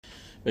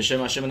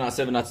בשם השם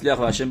نعصه و نצליח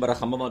و השם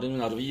ברחמו ועלינו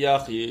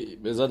נרוויח.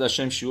 בעזרת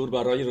השם שיעור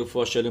برای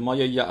רפואה שלמה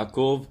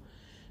יעקב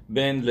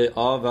בן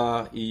לאה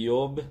و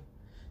איוב,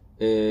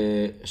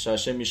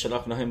 שהשם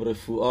ישלח להם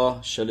רפואה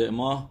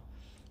שלמה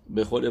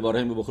בכל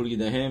איבריהם و بכל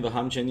گیدههم و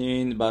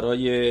همچنین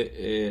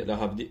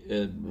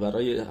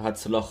برای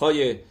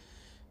הצלחای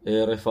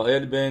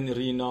رفائل بن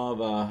رینا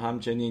و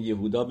همچنین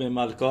یهودا بن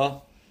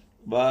ملکا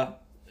و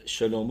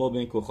شلومو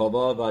بن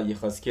کوخاوا و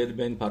یخزکیل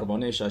بن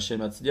پروانه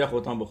שהשם יצליח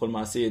אותם בכל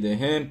מעשה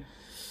ידיהם.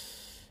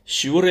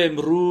 شیعور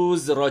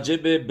امروز راجع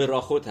به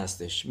براخوت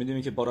هستش.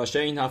 میدونیم که پاراشا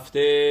این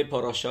هفته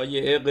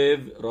پاراشای عقب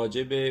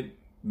راجع به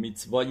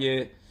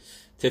میتوای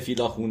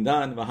تفیلا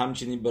خوندن و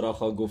همچنین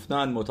براخا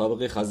گفتن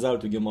مطابق خزر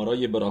تو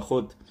گمارای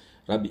براخوت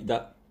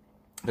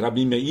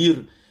ربی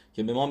مئیر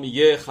که به ما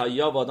میگه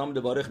خیاب آدم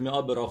لبارخ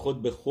مئا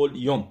براخوت به خل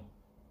یوم.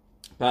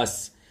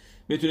 پس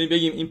میتونیم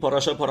بگیم این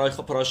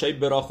پاراشای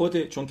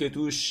براخوته چون که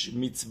توش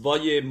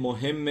میتوای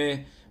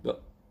مهمه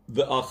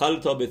و آخل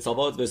تا به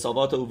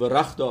ثوات و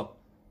رختا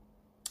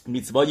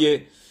میتوای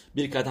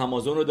بیرکت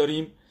همازون رو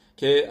داریم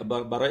که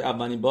برای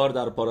اولین بار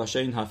در پاراشا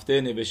این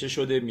هفته نوشته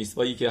شده.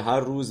 میتوایی که هر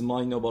روز ما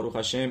اینو باروخ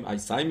هشم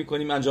سعی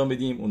میکنیم انجام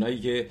بدیم. اونایی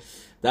که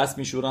دست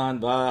میشورن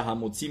و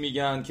هموتی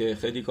میگن که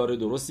خیلی کار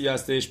درستی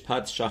هستش.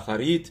 پت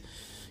شخریت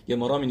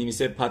گمارا می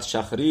نویسه پت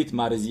شخریت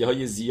مرضی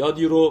های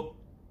زیادی رو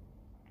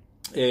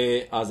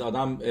از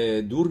آدم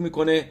دور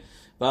میکنه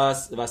و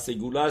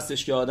سگوله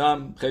هستش که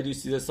آدم خیلی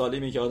چیز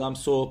سالمی که آدم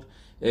صبح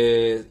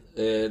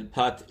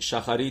پت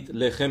شخریت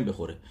لخم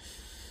بخوره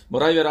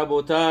مرای و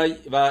ربوتای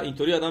و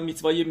اینطوری آدم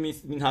میتوای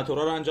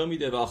مینهاتورا رو انجام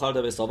میده و آخر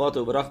در وساوات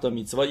و برخت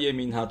میتوای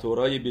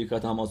مینهاتورای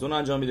بیرکت همازون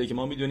انجام میده که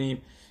ما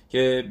میدونیم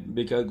که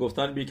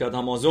گفتن بیرکت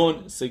همازون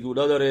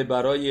سگولا داره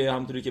برای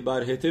همطوری که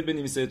برهته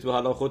بنویسه تو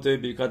حلاخوت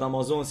بیرکت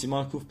همازون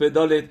سیمان کوف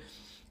بدالت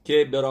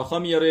که براخا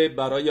میاره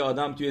برای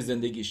آدم توی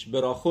زندگیش.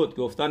 براخوت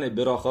گفتن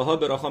براخاها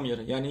براخا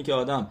میاره، یعنی اینکه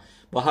آدم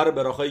با هر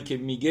براخایی که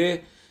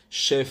میگه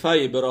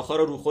شفای براخا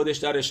رو خودش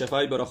در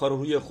شفای براخا رو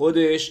روی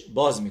خودش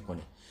باز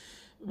میکنه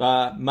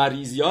و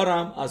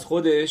مریضیارم از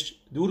خودش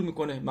دور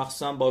میکنه،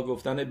 مخصوصا با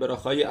گفتن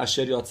براخای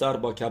اشر یاتسر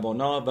با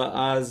کوانا و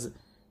از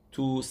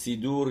تو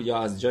سیدور یا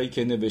از جایی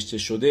که نوشته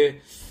شده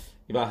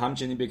و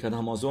همچنین بکن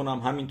همازون هم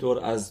همینطور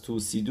از تو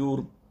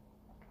سیدور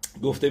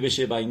گفته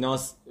بشه و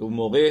ایناس اون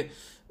موقع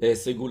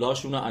سگول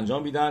هاشون رو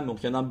انجام بیدن.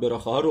 ممکنم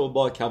براخه ها رو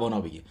با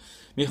کوانا بگیر.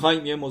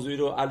 میخوایم یه موضوعی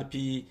رو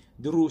الپی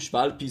دروش و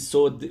الپی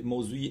صد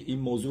این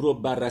موضوع رو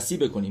بررسی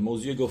بکنیم،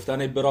 موضوع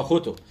گفتن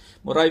براخوتو.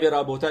 مرای به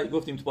ربوتای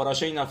گفتیم تو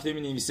پاراشا این هفته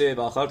می نویسه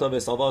و آخر تا به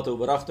سوات و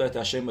برخت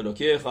تشم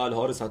ملوکه خال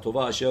هارس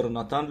هتووا اشر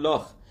نتن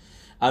لاخ.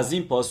 از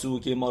این پاسو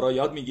که ما را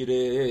یاد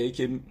میگیره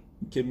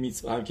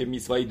که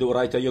میسوای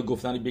دورایتا یا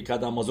گفتن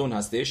بیکد آمازون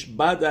هستش.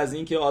 بعد از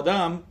اینکه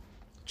آدم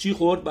چی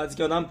خورد؟ بعد از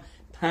اینکه آدم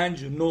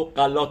 5 نوع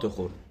غلات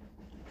خورد.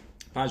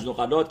 5 نوع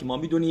غلات که ما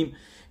میدونیم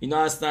اینا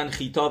هستن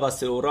خیتا و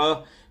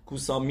سئورا،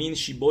 کوسامین،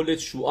 شیبولت،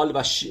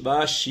 شوال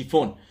و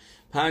شیفون.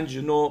 5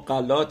 نوع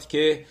غلات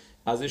که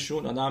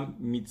ازشون آدم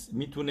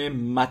میتونه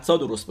متزا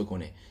درست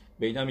بکنه.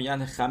 به اینا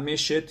میگن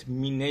خمشت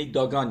مینی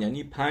داگان،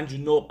 یعنی 5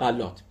 نوع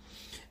غلات.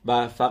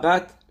 و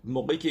فقط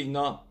موقعی که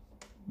اینا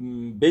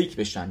بیک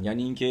بشن،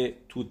 یعنی اینکه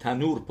تو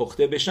تنور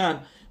پخته بشن،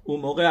 اون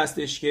موقع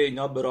هستش که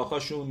اینا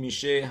براخاشون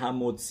میشه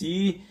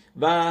هموتسی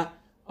و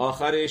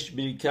آخرش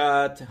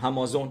بیرکت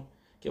همازون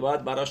که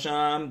باید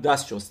براشم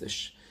دست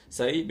شستش.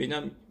 صحیح؟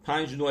 بینم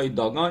 5 نوع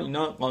داگان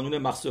اینا قانون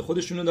مخصوص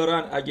خودشونو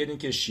دارن. اگر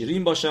اینکه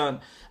شیرین باشن،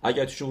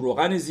 اگر توشون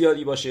روغن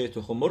زیادی باشه،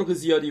 تخم مرغ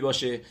زیادی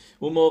باشه،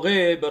 اون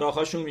موقع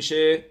براخاشون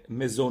میشه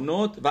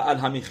مزونوت و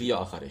الهمیخیا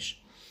آخرش.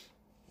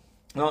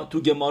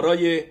 تو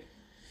گمارای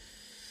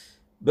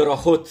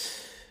براخوت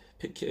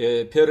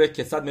پرک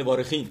کسد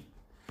موارخین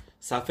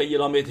صفحه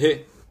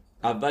لامده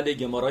اول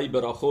گمارای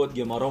براخوت،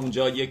 گمارا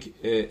اونجا یک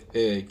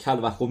کل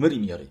و خمری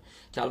میاره.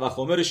 کل و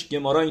خمرش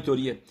گمارا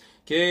اینطوریه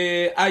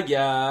که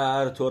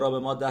اگر تورا به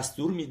ما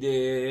دستور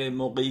میده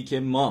موقعی که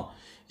ما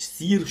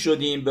سیر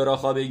شدیم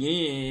براخا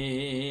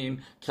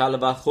بگیم کل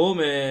و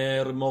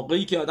خمر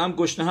موقعی که آدم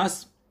گشنه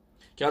هست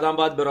که آدم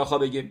باید براخا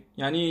بگیم.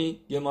 یعنی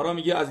گمارا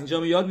میگه از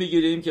اینجا یاد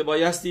میگیریم که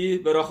بایستی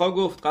براخا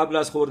گفت قبل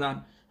از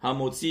خوردن.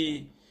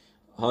 هموتی،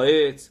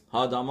 هایت،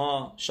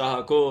 هاداما،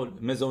 شهکل،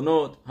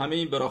 مزونوت، همه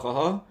این براخه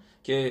ها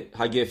که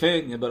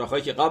هگفن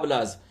براخه‌ای که قبل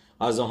از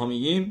غذاها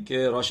میگیم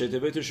که راشته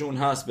بهتشون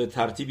هست به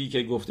ترتیبی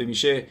که گفته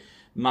میشه.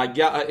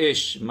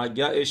 مگعش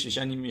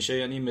یعنی میشه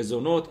یعنی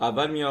مزونوت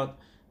اول میاد،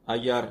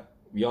 اگر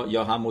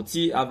یا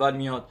هموتی اول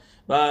میاد،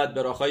 بعد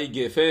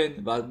براخای گفن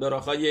و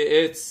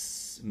براخای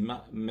اتس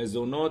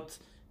مزونوت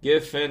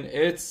گفن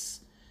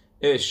اتس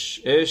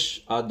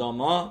اش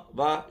آداما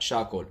و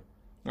شاکل.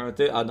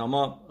 البته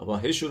آداما با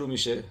ه شروع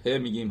میشه، ه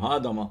میگیم ها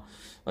آداما،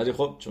 ولی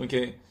خب چون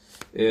که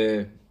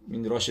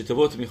این راشته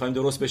بود میخوایم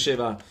درست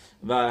بشه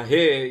و ه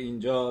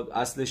اینجا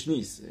اصلش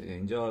نیست،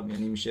 اینجا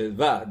یعنی میشه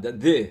و د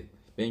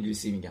به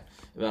انگلیسی میگن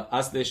و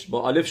اصلش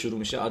با الف شروع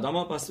میشه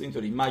آداما. پس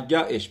اینطوری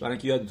مگعش برای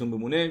اینکه یادتون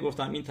بمونه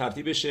گفتم این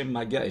ترتیبشه.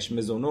 مگعش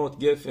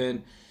مزونوت گفن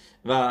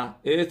و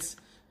ات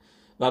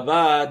و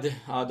بعد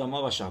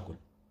آداما و شاکل.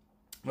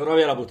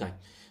 راوی ربوتای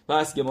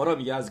پس گمارا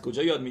میگه از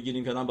کجا یاد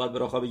میگیریم که آدم باید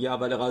براخا بگه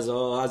اول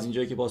غذا؟ از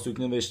اینجایی که پاسوک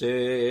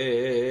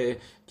نوشته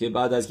که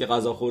بعد از که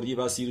غذا خوردی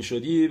و سیر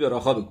شدی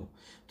براخا بگو.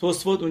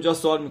 توسفوت اونجا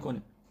سوال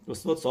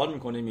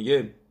میکنه،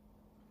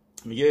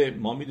 میگه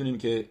ما میدونیم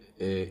که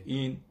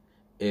این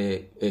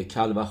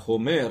کل و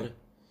خمر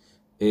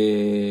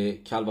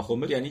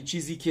یعنی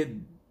چیزی که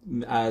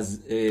از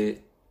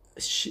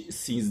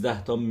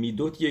 13 تا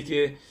میدوتیه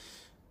که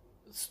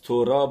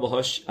تورا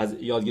باهاش از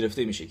یاد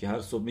گرفته میشه، که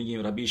هر صبح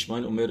میگیم ربی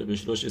اشماعیل عمر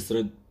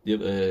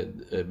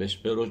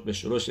به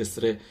شروش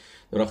اسر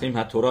راخیم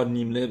ها تورا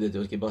نیمله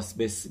بده که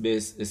به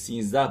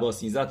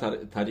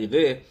 13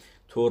 طریقه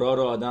تورا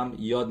رو آدم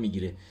یاد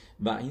میگیره.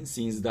 و این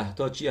 13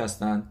 تا چی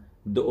هستن؟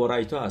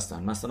 دورایتا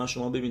هستن. مثلا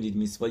شما ببینید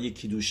میسوای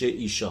کیدوشه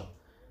ایشا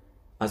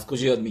از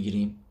کجا یاد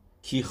میگیریم؟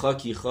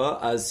 کیخا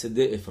از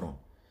سده افرون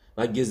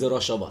و گزرا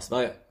شاباس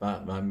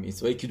و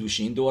میسوای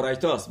کیدوشین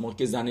دورایتاست. موقع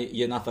که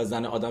یه نفر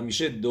زن آدم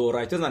میشه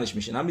دورایتا زنش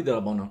میشه، نمیداره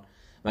بانان.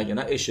 مگه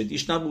نه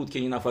اشدیش نبود که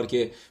این نفر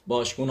که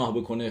باش گناه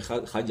بکنه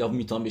خجاب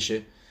میتان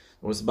بشه؟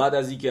 بعد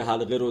از اینکه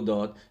حلقه رو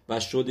داد و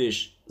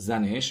شدش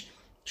زنش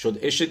شد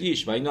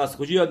اشدیش. و اینو از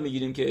کجا یاد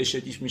میگیریم که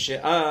اشدیش میشه؟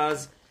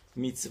 از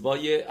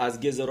میتوای از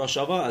گزرا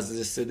شابا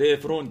از سده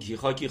افرون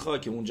کیخا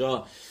که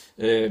اونجا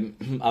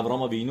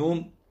ابرام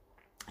وینوم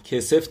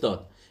کسف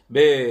داد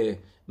به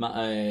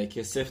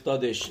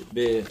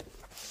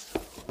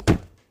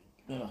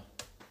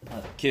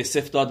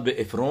کسف داد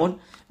به افرون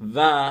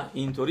و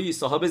اینطوری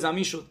صاحب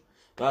زمین شد.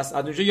 پس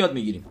از اونجا یاد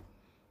میگیریم.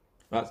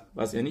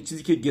 پس یعنی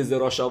چیزی که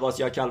گزرا شاواس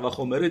یا کل و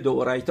خمره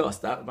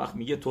دورایتاست. وقت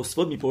میگه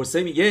توسفوت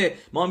میپرسه، میگه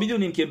ما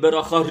میدونیم که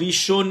براخا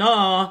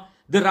ریشونا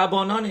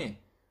دربانانه.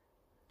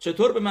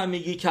 چطور به من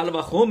میگی کل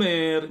و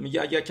خمر؟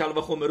 میگه اگر کل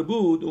و خمر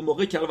بود اون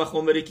موقع کل و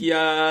خمر کی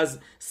از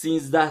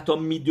 13 تا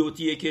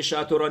میدوتیه که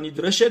شاتورا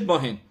نیدرشت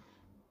باهن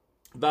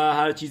و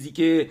هر چیزی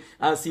که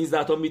از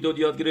 13 تا میدود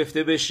یاد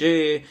گرفته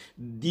بشه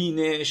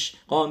دینش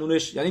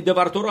قانونش یعنی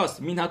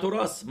دورتوراست،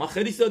 مینهتوراست. ما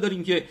خیلی سا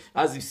داریم که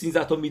از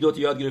 13 تا میدود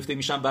یاد گرفته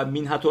میشن و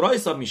مینهتورا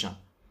حساب میشن.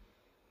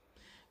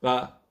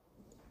 و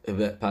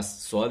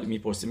پس سوال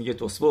میپرسه، میگه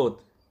توسفوت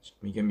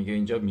میگه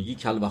اینجا میگی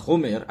کل و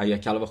خمر، اگه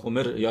کل و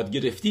خمر یاد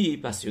گرفتی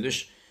پس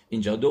یادش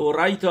اینجا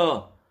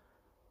دورایتا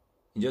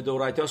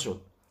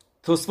شد.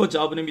 توسفوت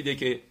جواب نمیده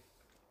که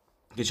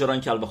چرا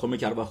این کل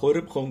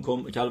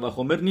و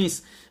خمر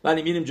نیست.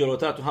 ولی میریم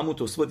جلوتر تو همون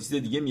توسفوت چیز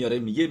دیگه میاره،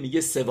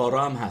 میگه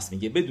سوارا هم هست.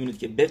 میگه بدونید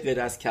که به غیر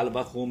از کل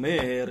و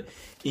خمر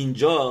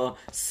اینجا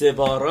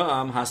سوارا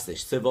هم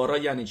هستش. سوارا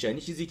یعنی چی؟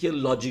 یعنی چیزی که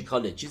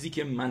لاجیکاله، چیزی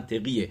که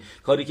منطقیه،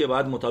 کاری که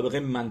باید مطابق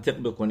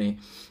منطق بکنه.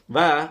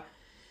 و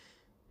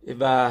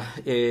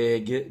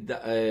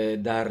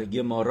در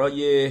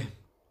گمارای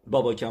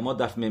بابا کما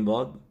دف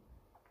منباد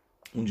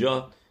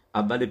اونجا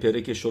اول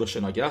پرک شروع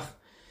ناگه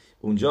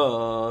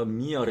اونجا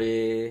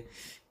میاره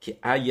که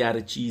اگر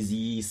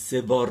چیزی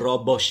سوارا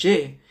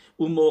باشه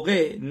اون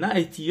موقع نه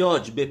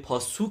احتیاج به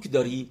پاسوک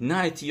داری نه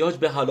احتیاج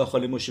به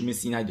هلاخال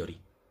مشمسی نداری.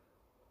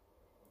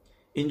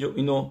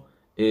 اینو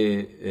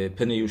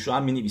پنیوشو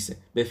هم می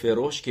به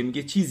فروش که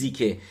میگه چیزی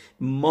که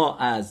ما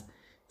از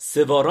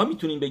سوارا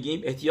میتونیم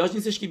بگیم احتیاج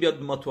نیستش که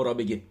بیاد ما تورا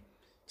بگه،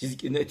 چیزی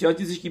که احتیاج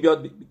نیستش که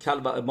بیاد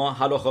ما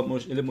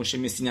هلاخال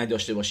مشمسی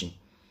نداشته باشیم.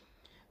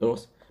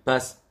 درست؟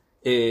 پس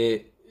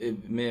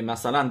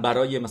مثلا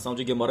برای مثلا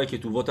اونجا گمارا که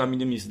تو وات هم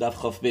می‌نویسه دف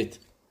خاف بیت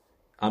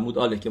عمود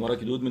آله گمارا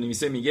که دود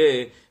می‌نویسه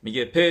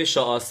میگه پش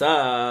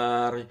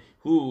آثر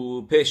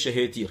هو پش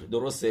هتیر.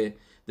 درسته؟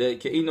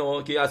 که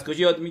اینو که از کجا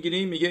یاد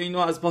میگیریم؟ میگه اینو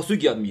از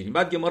پاسوک یاد میگیریم.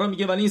 بعد گمارا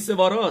میگه ولی این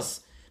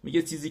سواراست.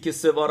 میگه چیزی که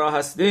سوارا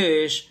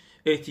هستش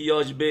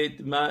احتیاج به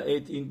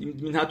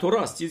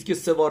مینهتوراست. چیزی که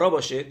سوارا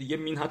باشه دیگه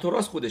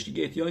مینهتوراست خودش،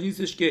 دیگه احتیاج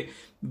نیستش که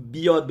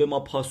بیاد به ما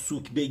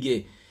پاسوک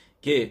بگه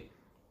که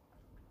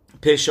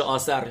پش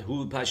آثر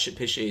هو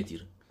پش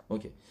ایتیر.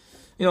 اوکی،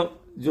 اینو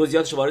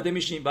جزئیاتش وارد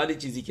میشیم، ولی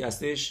چیزی که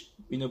هستش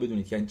اینو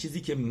بدونید که یعنی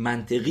چیزی که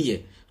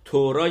منطقیه.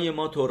 تورای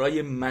ما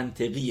تورای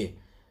منطقیه.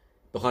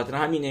 به خاطر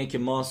همینه که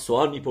ما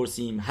سوال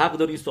میپرسیم، حق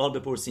داریم سوال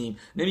بپرسیم.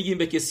 نمیگیم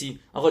به کسی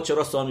آقا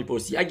چرا سوال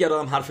میپرسی. اگر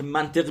آدم حرف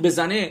منطق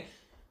بزنه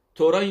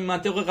تورای این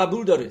منطق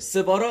قبول داره.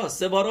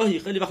 سواراهی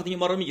خیلی وقتی که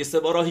ما رو میگه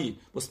سواراهی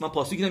بس من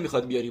پاسوکی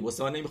نمیخواد بیاری،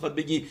 بس من نمیخواد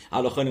بگی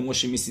علاخان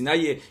مش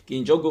میسینایه که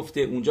اینجا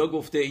گفته اونجا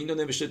گفته اینو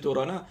نوشته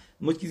تورا. نه،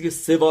 ما چیزی که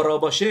سوارا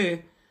باشه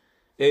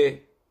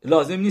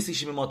لازم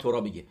نیستش به ما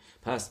تورا بگه.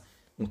 پس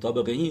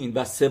مطابق این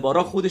و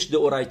سوارا خودش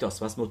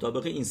دورایتاست. پس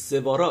مطابق این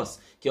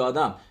سواراست که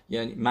آدم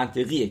یعنی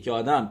منطقیه که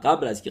آدم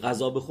قبل از که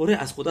غذا بخوره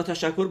از خدا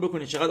تشکر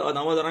بکنه. چقدر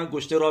آدما دارن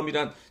گشته راه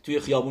میرن توی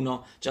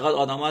خیابونا، چقدر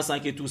آدما هستن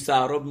که تو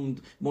صحرا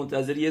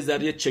منتظر یه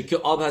ذره چکه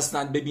آب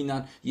هستن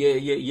ببینن،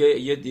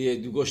 یه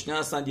گشنه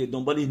هستن، یه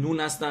دنبال نون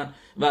هستن.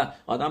 و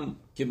آدم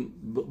که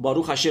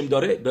باروخ هشم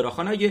داره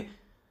براخا نگه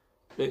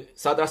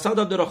 100%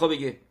 براخا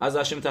بگه، از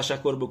هشم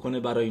تشکر بکنه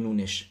برای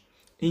نونش.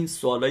 این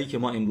سوالایی که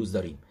ما امروز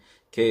داریم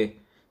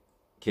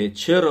که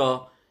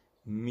چرا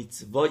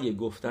میتوای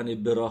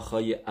گفتن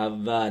براخای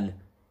اول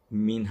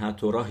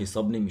مینهتورا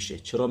حساب نمیشه،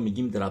 چرا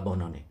میگیم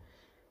دربانانه؟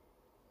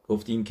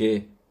 گفتیم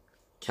که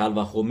کل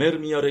و خمر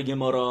میاره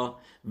گمارا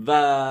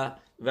و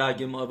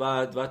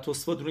و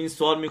توسفات رو این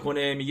سوال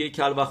میکنه، میگه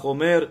کل و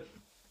خمر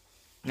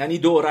یعنی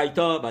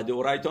دورایتا و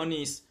دورایتا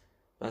نیست.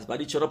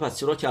 ولی چرا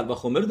کل و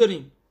خمر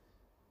داریم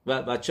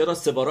و چرا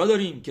سوارا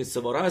داریم که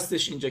سوارا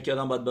هستش اینجا که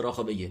آدم باید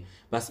براخا بگه؟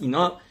 پس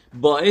اینا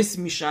باعث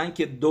میشن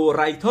که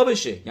دورایتا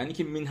بشه، یعنی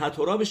که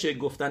منحتورا بشه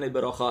گفتن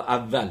براخا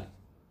اول.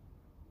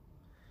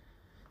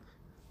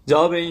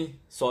 جواب این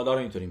سوالا رو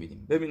اینطوری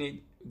میدیم.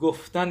 ببینید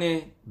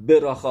گفتن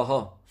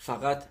براخاها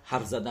فقط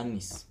حرف زدن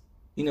نیست،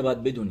 اینو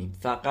باید بدونیم.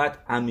 فقط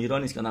امیرا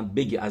نیست که آدم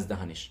بگه از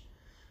دهنش.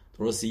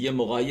 درسته یه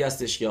موقعی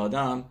هستش که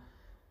آدم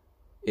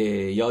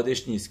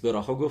یادش نیست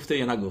براخا گفته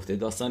یا نگفته.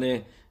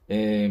 داستان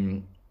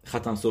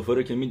ختم سفره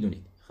رو که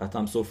میدونید،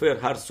 ختم سفر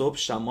هر صبح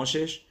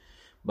شماشش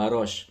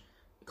براش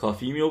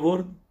کافی می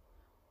آورد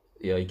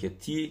یا اینکه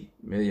تی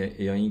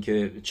یا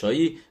اینکه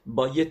چایی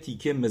با یه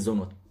تیکه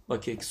مزونوت با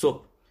کیک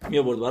صبح می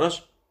آورد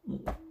براش،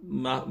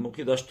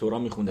 موقعی داشت تورا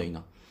میخونده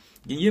اینا.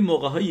 یه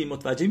موقعهایی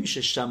متوجه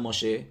میشه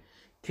شماشه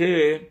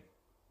که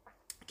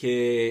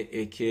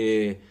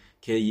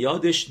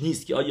یادش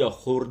نیست که آیا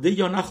خورده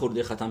یا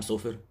نخورده ختم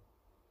سفر.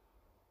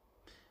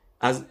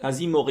 از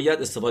این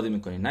موقعیت استفاده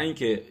میکنه، نه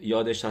اینکه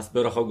یادش هست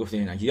براخا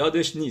گفته، نه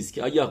یادش نیست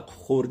که آیا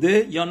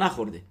خورده یا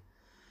نخورده.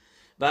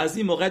 و از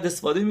این موقعیت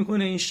استفاده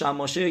میکنه. این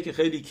شماشه که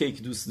خیلی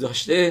کیک دوست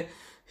داشته،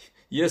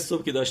 یه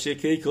صبح که داشته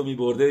کیک رو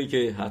میبرده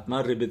که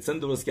حتما ربتسن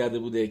درست کرده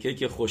بوده،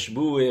 کیک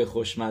خوشبوه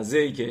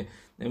خوشمزه که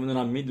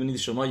نمیدونم میدونید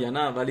شما یا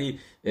نه، ولی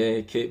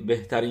که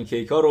بهترین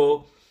کیک ها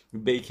رو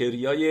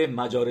بیکریای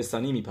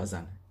مجارستانی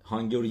میپزن.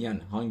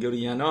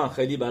 هانگوریان ها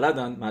خیلی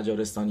بلدن،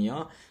 مجارستانی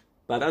ها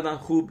بلدن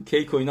خوب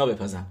کیک و اینا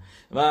بپزن.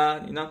 و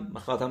اینا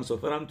خاتم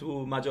سفرم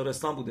تو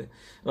مجارستان بوده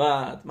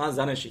و من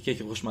زنش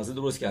کیک خوشمزه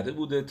درست کرده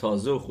بوده،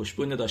 تازه و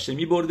خوشبو اینو داشته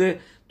میبرده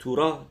تو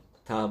راه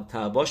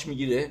تباش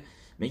میگیره،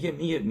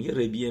 میگه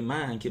ربی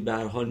من که به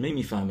هر حال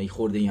نمیفهمه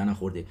خورده یا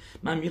نخورده،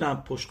 من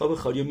میرم پشتقاب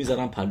خالیو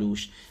میذارم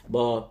پلوش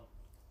با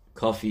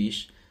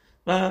کافیش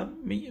و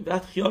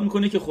بعد خیال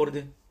میکنه که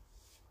خورده.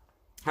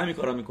 همین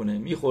کارا میکنه،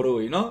 میخوره و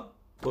اینا،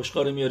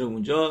 پشتقار میاره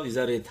اونجا، یه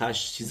ذره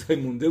تش چیزای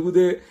مونده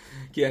بوده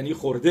که یعنی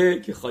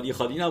خورده که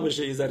خالی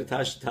نباشه، یه ذره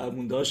تش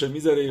مونده هاشو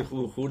میذاره،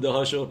 خورده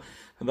هاشو،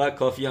 و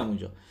کافی هم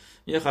اونجا.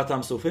 یه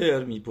ختم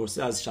سفر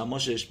میپرسه از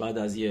شماشش بعد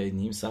از یه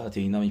نیم ساعت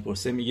اینا،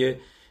 میپرسه میگه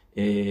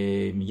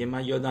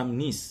من یادم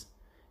نیست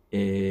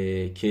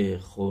که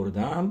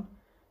خوردم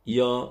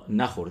یا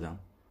نخوردم.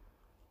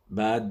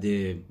 بعد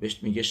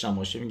بهش میگه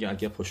شماشه، میگه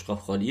اگه پشتقاب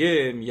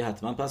خالیه، میگه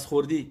حتما پس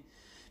خوردی.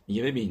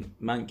 میگه ببین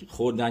من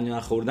خوردن یا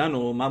نخوردن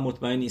و من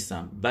مطمئن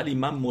نیستم، ولی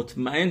من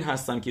مطمئن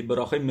هستم که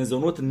براخای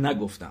مزونوت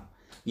نگفتم.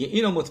 یه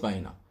اینو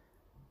مطمئنم.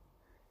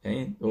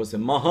 یعنی درسته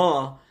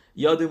ماها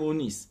یادمون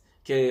نیست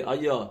که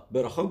آیا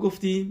براخا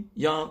گفتیم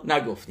یا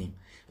نگفتیم،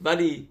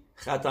 ولی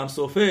ختم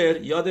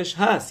سفر یادش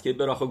هست که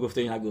براخا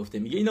گفته یا نگفته.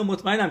 میگه اینو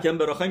مطمئنم که من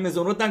براخای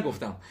مزونوت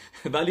نگفتم،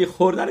 ولی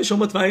خوردنشو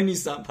مطمئن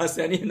نیستم. پس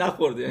یعنی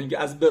نخورده، یعنی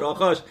از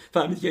براخاش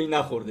فهمید که این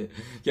نخورده،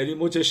 یعنی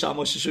مچ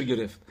شماششو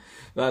گرفت.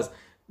 بس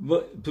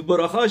تو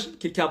براخاش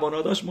که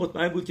کوانا داشت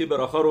مطمئن بود که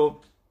براخا رو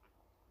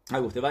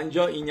نگفته. و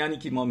اینجا این یعنی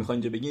که ما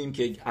میخوایم اینجا بگیم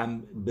که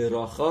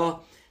براخا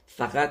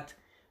فقط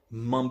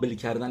مامبل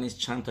کردن نیست،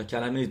 چند تا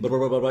کلمه نیست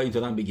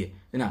اینطور هم بگه،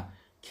 نه،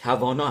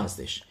 کوانا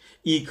هستش.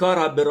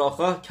 ایکار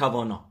براخا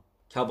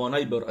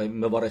کوانای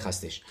مبارک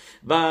هستش.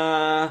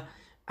 و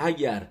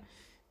اگر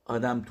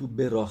آدم تو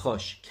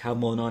براخاش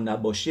کوانا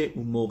نباشه،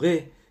 اون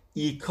موقع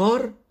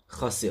ایکار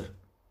خاسر،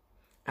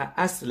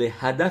 اصل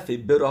هدف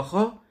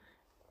براخا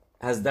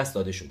از دست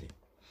داده شده.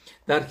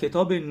 در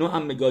کتاب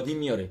نوام مگادی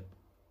میاره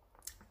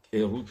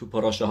رو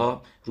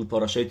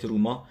پاراشای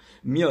تروما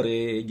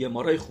میاره،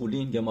 گمارای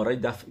خولین، گمارای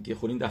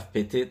خولین دف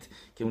پتت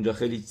که اونجا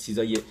خیلی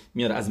چیزایی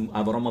میاره از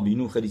اورام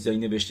بینو، خیلی چیزایی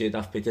نوشته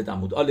دف پتت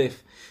عمود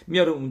الف،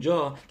 میاره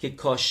اونجا که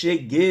کاشه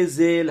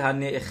گزل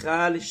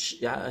هنخل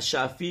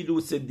شفیل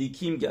و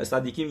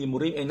صدیکیم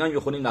یموریم اینا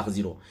میخونیم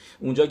نخزیرو.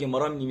 اونجا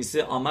گمارا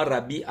می‌نویسه آمر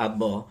ربی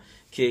ابا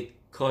که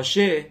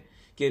کاشه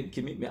که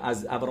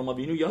از اورام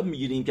بینو یاد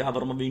میگیریم که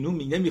اورام بینو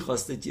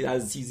نمیخواسته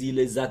از چیزی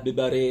لذت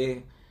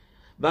ببره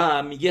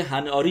و میگه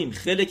هناریم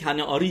خلک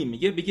هناریم،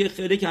 میگه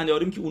خلک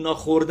هناریم که اونا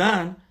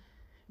خوردن،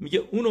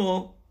 میگه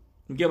اونو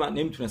میگه من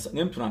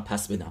نمیتونم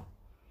پس بدم،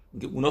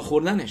 میگه اونا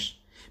خوردنش.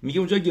 میگه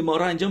اونجا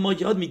گمارا اینجا ما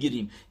یاد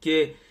میگیریم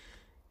که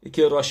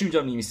راشی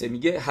اونجا میمیسه،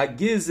 میگه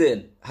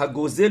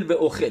هگوزل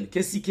و اخل،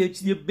 کسی که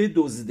چیزی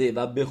بدزده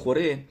و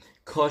بخوره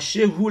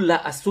کاشه هو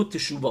لعصو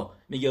تشوبا،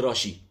 میگه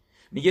راشی،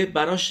 میگه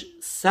براش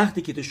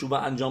سختی که تشوبا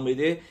انجام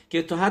بده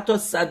که تا حتی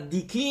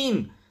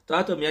صدیکین، تا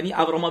حتی یعنی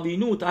اورام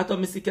بینو، تا حتی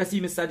مثل کسی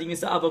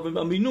مثل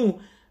اورام بینو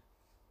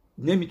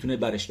نمیتونه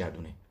برش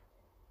گردونه.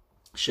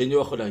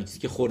 شنیدی خدا چیزی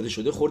که خورده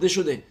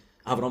شده.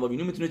 اورام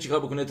بینو میتونه چیکار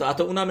بکنه؟ تا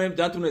حتی اونم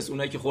نمیتونست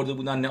اونایی که خورده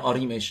بودن نه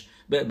آریمش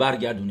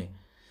برگردونه.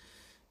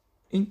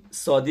 این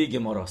ساده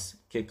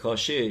گماراست که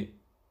کاشه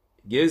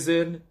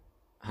گزل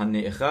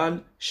هنه اخل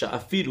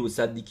شعفیل و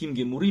صدیکیم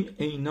گموریم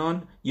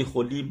اینان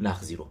یخولیم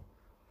لخزیرو.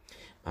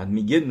 بعد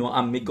میگه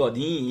نوعم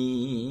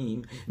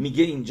گادیم،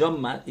 میگه اینجا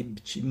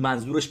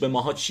منظورش به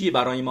ماها چیه؟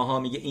 برای ماها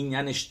میگه این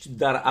یعنی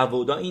در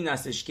عودا این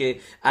هستش که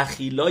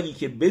اخیلایی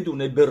که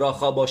بدون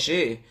براخا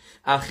باشه،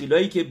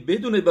 اخیلایی که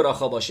بدون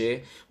براخا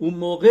باشه، اون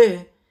موقع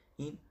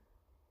این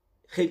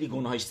خیلی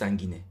گناهش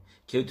سنگینه،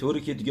 که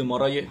طوری که دیگه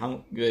مارای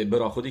هم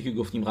براخودی که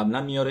گفتیم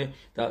قبلا میاره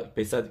در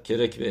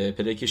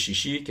پرک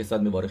شیشی که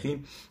صد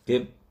مبارخیم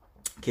که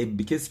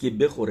کسی که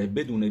بخوره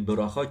بدون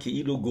براخا که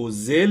ایلو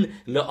گوزل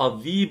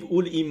لآویو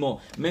اول ایمو،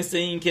 مثل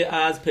این که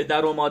از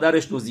پدر و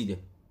مادرش دزدیده.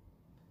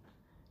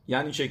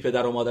 یعنی چه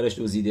پدر و مادرش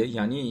دزدیده؟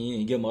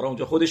 یعنی گمارا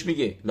اونجا خودش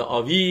میگه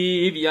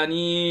لآویو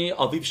یعنی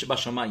آویو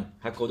بشمای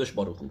حکادش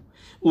باروخو،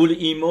 اول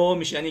ایمو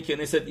میشه یعنی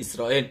کنیست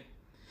اسرائیل،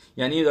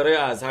 یعنی داره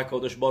از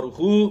حکادش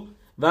باروخو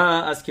و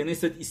از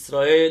کنیست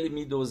اسرائیل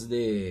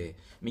میدزده.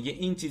 میگه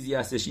این چیزی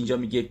هستش اینجا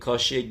میگه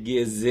کاشه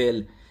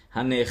گزل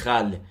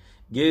هنخل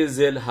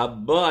گزل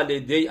حبا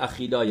علیدی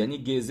اخیلا، یعنی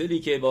گزلی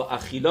که با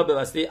اخیلا به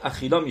واسطه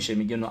اخیلا میشه.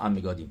 میگه نوعم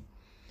میگادیم،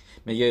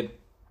 میگه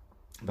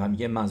و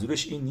میگه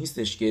منظورش این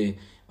نیستش که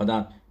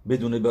آدم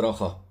بدون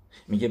براخا،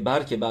 میگه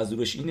بلکه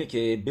منظورش اینه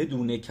که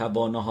بدون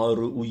کوانه ها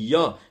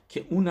رؤیا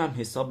که اونم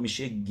حساب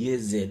میشه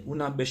گزل،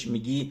 اونم بهش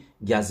میگی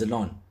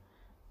گزلان،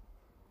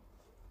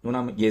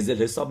 اونم گزل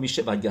حساب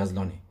میشه و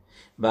گزلانه.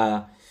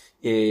 و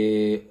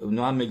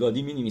نوعم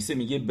مگادی می نویسه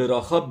میگه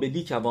براخا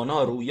بلی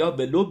کوانا رویا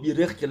بلو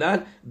بیرخ کلل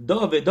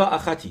دا و دا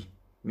اختی.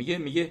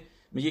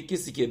 میگه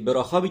کسی که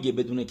براخا بگه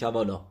بدون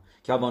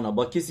کوانا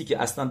با کسی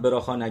که اصلا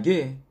براخا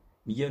نگه،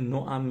 میگه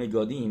نوعم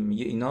مگادی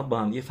میگه اینا با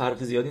هم یه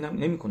فرق زیادی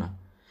نمیکنن.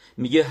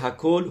 میگه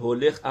هکل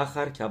هولخ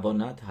اخر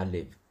کوانت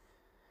حلب.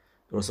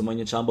 درسته ما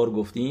اینو چند بار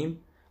گفتیم.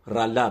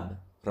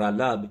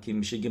 رلب که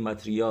میشه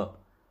گمتریا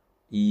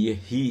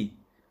یهی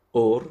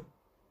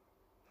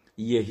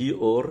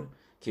اور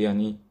که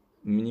یعنی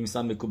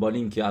می‌نویسن به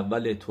کوبالیم که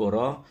اول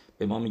تورا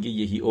به ما میگه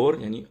یهی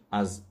اور، یعنی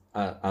از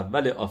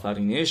اول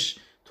آفرینش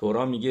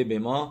تورا میگه به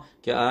ما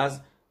که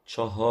از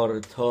 4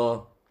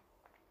 تا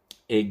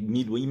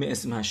میلویم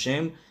اسم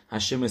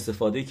هشم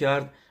استفاده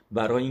کرد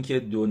برای اینکه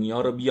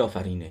دنیا رو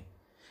بیافرینه.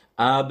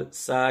 اب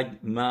سگ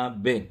ما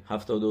بن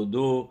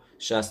 72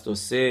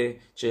 63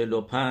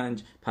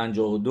 45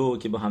 52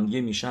 که با هم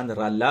دیگه میشن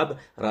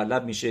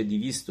رلب میشه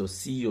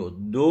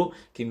 232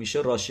 که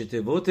میشه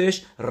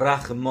راشتوتش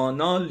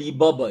رحمانا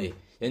لیباباه،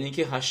 یعنی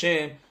که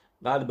هشم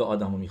قلب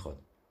آدمو میخواد.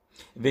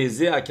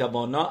 وزه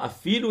اکوانا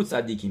افیلو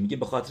صدیکی، میگه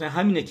به خاطر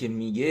همینه که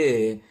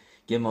میگه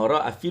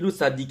گمارا افیلو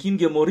صدیکیم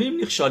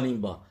گموریم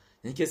نخشالیم با،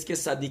 یعنی کسی که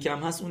صدیق هم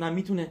هست اونم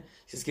میتونه،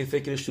 کسی که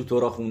فکرش تو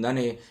تورا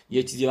خوندنه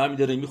یه چیزی برمی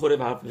داره میخوره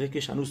و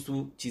فکرش هنوز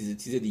تو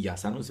چیز دیگه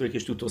است، هنوز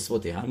فکرش تو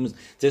توسفته، هنوز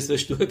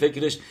تسوش تو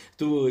فکرش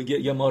تو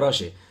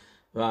گماراشه.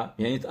 و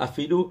یعنی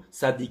افیلو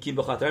صدیقین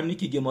به خاطر همینه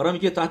که گمارا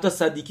میگه تا حتی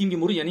صدیقین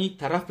گموری، یعنی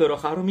طرف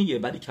براخه رو میگه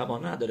ولی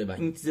کوانه نداره و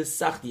این چیز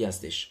سختی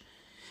هستش.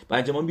 و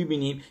اینجا ما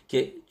میبینیم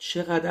که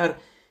چقدر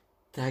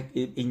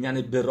این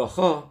یعنی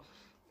براخه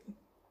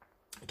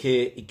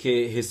که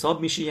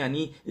حساب میشه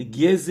یعنی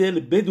گزل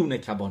بدون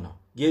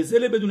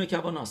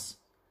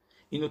کواناست.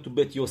 اینو تو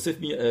بیت یوسف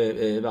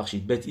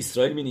بیت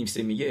اسرائیل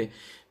مینویسه،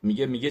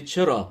 میگه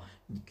چرا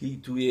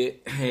توی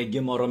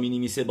گمارا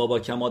مینویسه بابا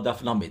کما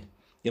دفلان بد.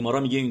 گمارا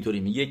میگه اینطوری،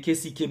 میگه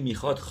کسی که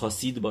میخواد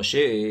خاسید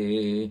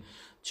باشه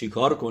چی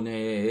کار کنه؟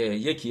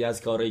 یکی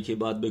از کارهایی که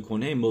باید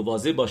بکنه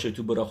مواظب باشه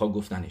تو براخا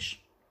گفتنش.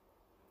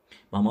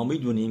 و ما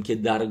میدونیم که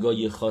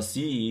درگاه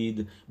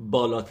خاسید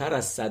بالاتر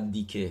از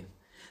صدیقه.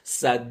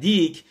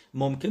 صدیق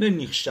ممکنه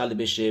نیخشل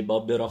بشه با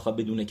براخا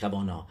بدون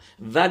کوانا،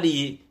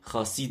 ولی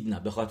خاسید نه.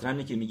 به خاطر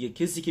همینه که میگه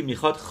کسی که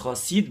میخواد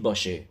خاسید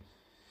باشه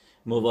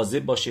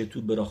مواظب باشه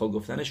تو براخا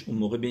گفتنش، اون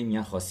موقع به این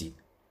میگن خاسید.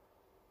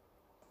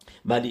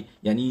 ولی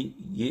یعنی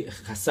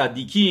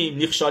صدیقی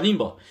نیخشالیم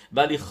با،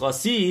 ولی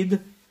خاسید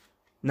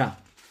نه.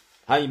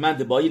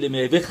 هایمند بایل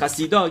میوه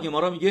خسیدا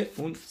گمارا میگه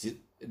اون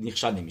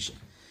نیخشل نمیشه.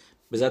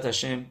 به ذات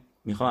هشم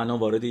میخوام الان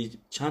وارد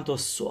چند تا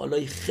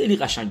سوالای خیلی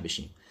قشنگ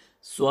بشیم،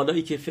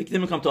 سوالایی که فکر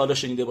نمی‌کنم تا حالا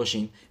شنیده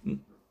باشین،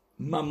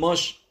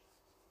 مماش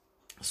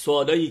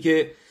سوالایی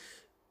که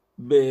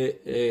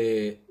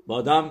به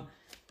آدم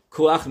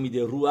کوخ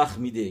میده، روح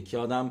میده که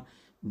آدم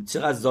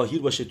چقدر ظاهر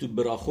باشه تو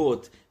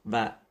براخوت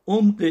و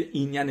عمق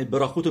این یعنی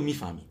براخوت رو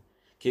میفهمیم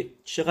که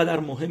چقدر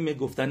مهمه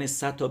گفتن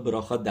 100 تا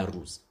براخات در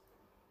روز.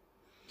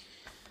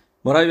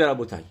 مرای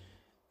برابوتای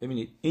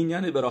ببینید این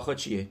یعنی براخات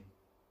چیه؟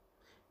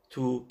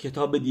 تو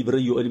کتاب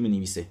دیوره یوئل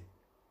می‌نویسه،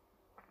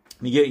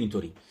 میگه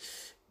اینطوری،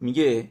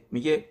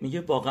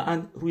 میگه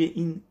واقعا روی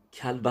این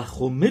کلبه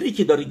خمری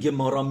که داره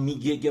گمارا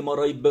میگه،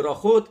 گمارای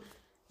براخود،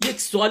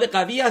 یک سوال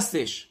قوی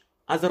هستش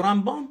از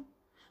رمبام.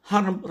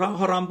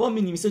 رمبام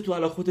می‌نویسه تو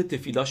علاخوت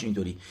تفیلاش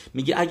اینطوری،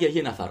 میگه اگر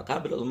یه نفر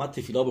قبل از اومد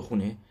تفیلا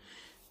بخونه،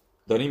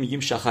 داریم میگیم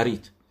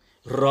شخریت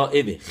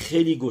رائبه،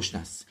 خیلی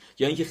گشنه است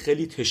یا اینکه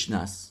خیلی تشنه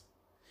است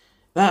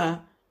و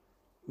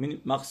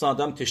مقصد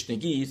آدم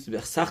تشنگی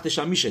سختش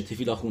هم میشه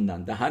تفیلا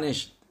خوندن،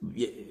 دهنش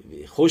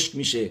خشک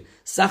میشه،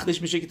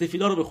 سختش میشه که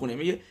تفیلا رو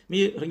بخونه.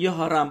 میگه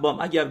رمبام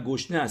اگر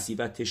گشنه هستی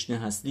و تشنه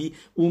هستی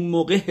اون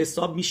موقع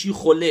حساب میشی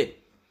خله.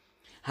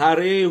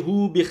 هره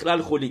هو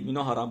بخلال خلی.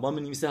 اینا هرمبا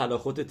می‌نویسه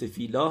هلاخوت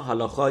تفیلا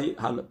هلاخای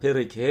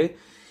پرکه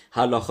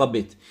هلاخا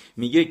بت.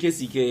 میگه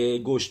کسی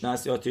که گشنه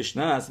است یا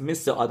تشنه است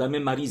مثل آدم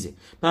مریضه.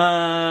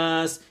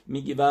 پس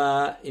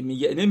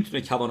میگه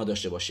نمیتونه کوانا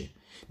داشته باشه.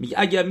 میگه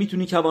اگر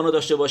میتونی کوانا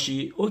داشته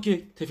باشی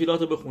اوکی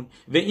تفیلاتو بخون.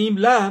 و این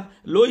لب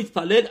لویت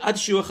فلد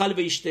ادشو خل و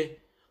ایشته.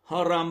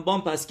 ها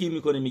رمبان پس کی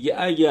میکنه میگه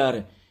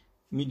اگر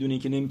میدونی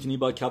که نمیتونی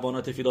با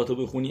کوانا تفیلاتو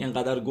بخونی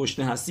انقدر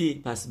گشنه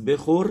هستی پس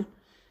بخور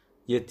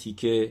یه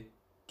تیکه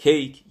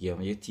کیک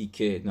یا یه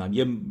تیکه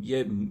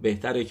یه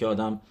بهتره که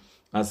آدم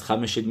از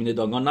خمش مینه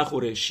داگان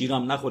نخوره،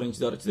 شیرم نخوره،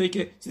 این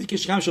چیزی که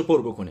شکمشو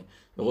پر بکنه.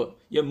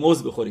 یه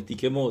موز بخوری،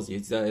 تیکه موز،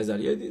 یه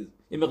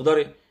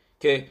مقداری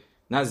که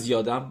نه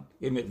زیادم،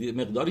 یه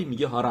مقداری.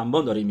 میگه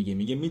هارنبان داره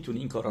میگه میتونی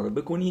این کارا رو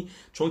بکنی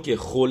چون که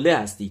خله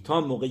هستی.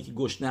 تا موقعی که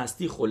گشنه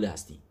هستی خله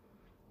هستی.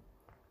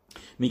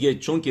 میگه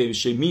چون که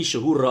شمی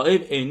شهور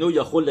رائب اینو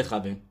یا خل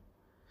خبن.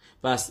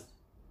 پس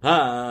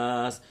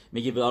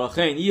میگه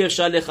براخین یه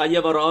شل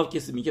خیه و رائب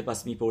کسی. میگه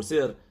پس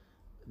میپرسه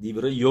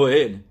دیوره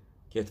یوئل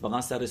که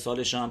اتفاقا سر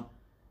سالش هم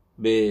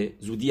به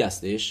زودی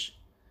هستش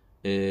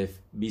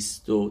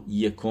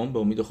 21 به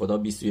امید خدا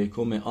 21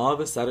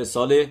 آب سر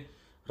سال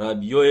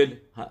ربی یوئل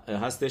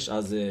هستش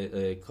از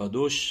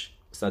کادوش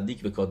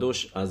صدیق به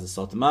کادوش از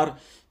ساتمر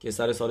که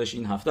سر سالش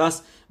این هفته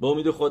است به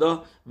امید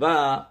خدا.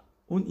 و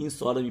اون این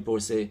سوال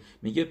میپرسه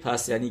میگه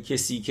پس یعنی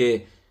کسی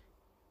که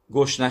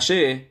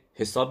گشنشه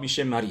حساب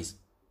میشه مریض،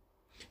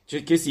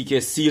 چه کسی که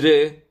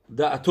سیره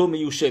دعتو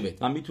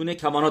میوشبت و میتونه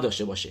کوانا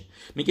داشته باشه.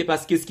 میگه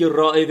پس کسی که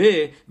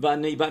رائبه و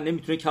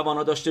نمیتونه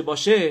کوانا داشته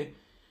باشه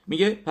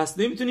میگه پس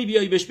نمیتونی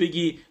بیایی بهش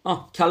بگی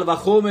کل و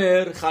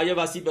خومر خیه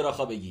وسی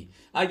براخا بگی.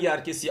 اگر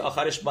کسی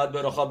آخرش باید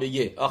براخا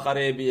بگه،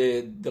 آخر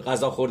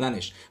غذا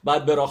خوردنش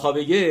باید براخا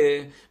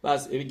بگه،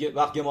 پس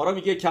وقتی گمارا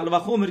میگه کل و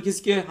خومر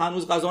کسی که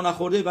هنوز غذا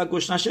نخورده و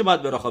گشنشه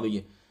باید براخا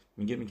بگه.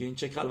 میگه این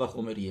چه کل و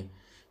خومریه؟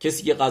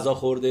 کسی که غذا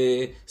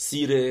خورده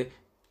سیر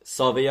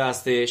ساوه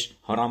هستش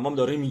هارمبام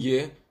داره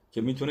میگه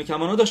که میتونه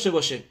کمانا داشته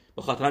باشه.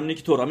 به خاطر همینه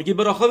که تورا میگه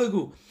براخا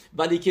بگو.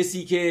 ولی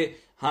کسی که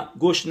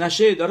گوش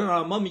نشه داره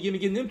رحمان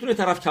میگه نمیتونه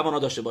طرف کمانا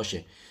داشته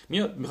باشه.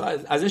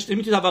 ازش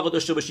نمیتونه توقع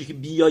داشته باشی که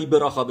بیای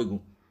براخا بگو.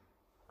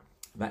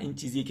 و این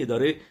چیزی که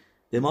داره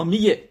به ما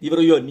میگه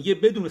دیورویال میگه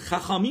بدون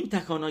خخامیم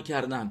تکانا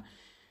کردن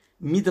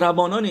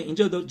میدربانانه.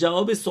 اینجا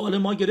جواب سوال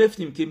ما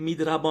گرفتیم که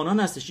میدربانان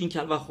هستش. این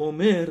کل و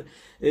خومر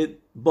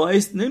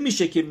باعث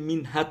نمیشه که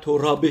منحت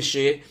را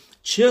بشه.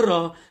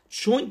 چرا؟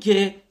 چون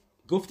که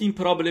گفتیم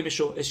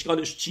پرابلمشو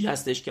اشکالش چی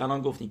هستش که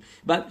الان گفتیم.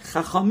 و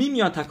خخامی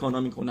میان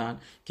تکانا میکنن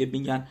که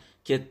میگن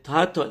که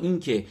حتی این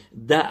که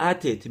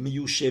دعتت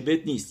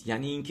میوشبت نیست،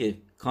 یعنی این که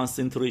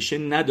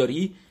کانسنتریشن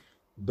نداری،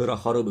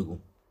 براخا رو بگو.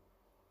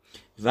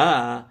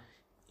 و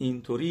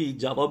اینطوری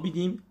جواب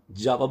بیدیم.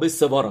 جواب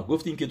سوارا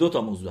گفتیم که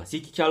 2 موضوع هست،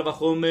 یکی کل و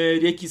خومر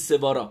یکی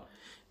سوارا.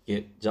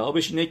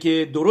 جوابش اینه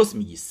که درست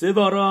میگی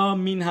سوارا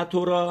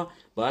منحتورا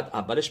باید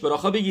اولش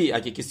براخا بگی.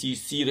 اگه کسی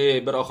سیره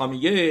براخا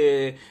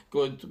میگه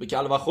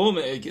کل و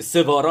خومر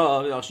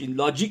سوارا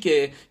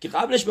لاجیکه که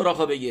قبلش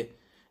براخا بگه.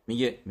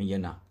 میگه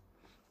نه،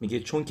 میگه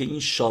چون که این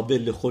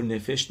شابل خل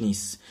نفش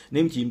نیست،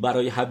 نمیتونیم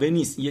برای همه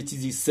نیست. یه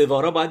چیزی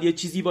سوارا باید یه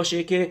چیزی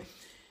باشه که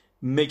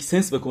میک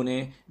سنس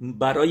بکنه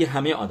برای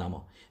همه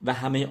آدما و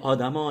همه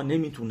آدما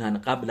نمیتونن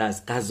قبل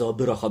از غذا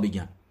براخا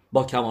بگن،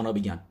 با کوانا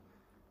بگن.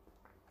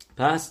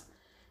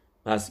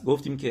 پس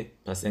گفتیم که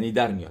پس یعنی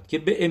در میاد که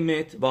به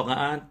امت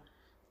واقعا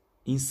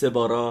این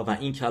سوارا و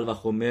این کل و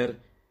خومر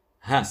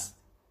هست.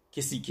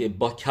 کسی که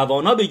با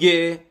کوانا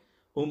بگه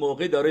اون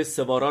موقع داره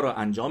سوارا رو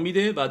انجام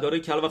میده و داره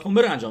کل و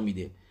خومر رو انجام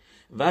میده.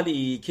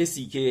 ولی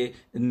کسی که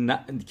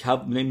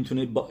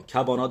نمیتونه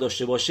کوانا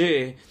داشته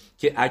باشه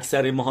که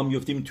اکثر ما هم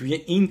میفتیم توی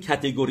این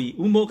کتگوری،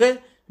 اون موقع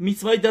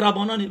میتوای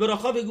دربانانه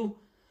براخا بگو.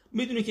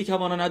 میدونی که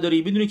کوانا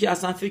نداری، میدونی که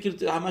اصلا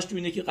فکر همش تو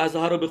اینه که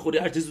غذاها رو بخوری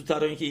هر چه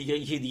زودتر، اینکه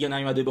یکی دیگه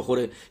نیومده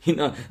بخوره،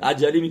 اینا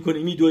عجله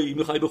میکنی میدوی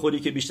میخوای بخوری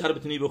که بیشتر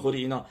بتونی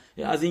بخوری. اینا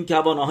از این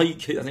کواناهایی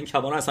که از این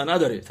کوانا اصلا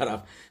نداره،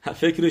 طرف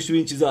فکرش تو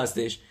این چیزا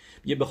هستش.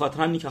 یه به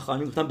خاطر همین که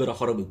خانم گفتم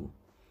براخا رو بگو،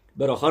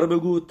 براخا رو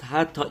بگو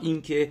حتی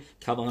این که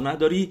کوانا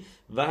نداری.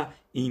 و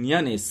این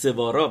یعنی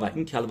سوارا و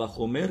این کل و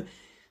خومر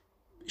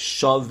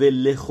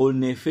شاول خل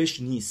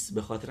نفش نیست،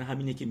 به خاطر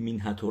همینه که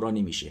منحتورا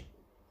نمیشه.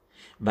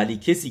 ولی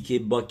کسی که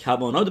با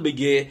کوانا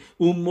بگه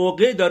اون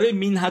موقع داره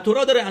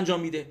منحتورا داره انجام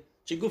میده.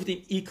 چه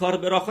گفتیم ای کار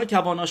براخا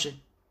کواناشه.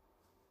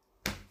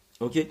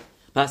 اوکی؟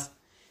 پس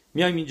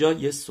میایم اینجا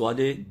یه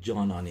سوال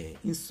جانانه.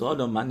 این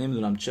سوالو من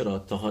نمیدونم چرا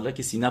تا حالا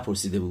کسی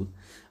نپرسیده بود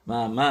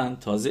و من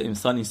تازه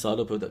امسال این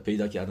سوالو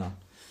پیدا کردم.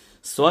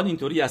 سوال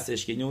اینطوری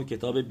هستش که اینو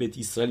کتاب بیت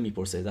اسرائیل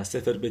میپرسه، در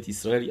سفر بیت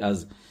اسرائیل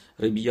از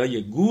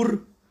ربیای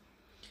گور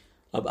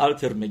اب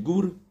التر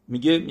مگور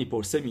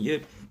میپرسه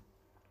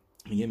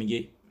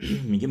میگه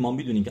ما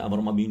میدونیم که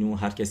ابراهیم ابینو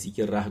هر کسی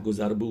که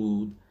رهگذر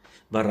بود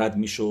و رد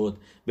میشد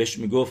بهش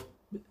میگفت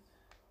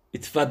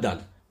اتفضل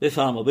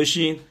بفرما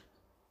بشین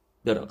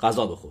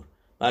غذا بخور.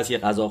 بعد یه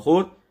غذا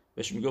خورد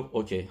بهش میگفت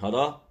اوکی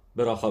حالا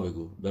براخا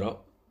بگو.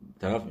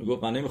 طرف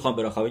میگفت من نمیخوام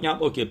براخا بگم،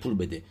 اوکی پول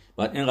بده،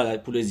 بعد اینقدر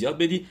پول زیاد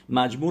بدی،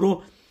 مجموع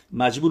رو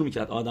مجبور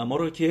میکرد آدما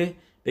رو که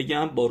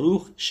بگم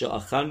باروخ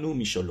شاخلنو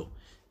میشلو،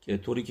 که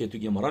طوری که تو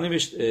گمارا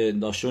نوشت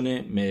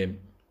داشون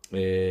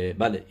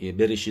بله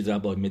برشید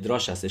ربا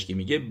مدراش هستش که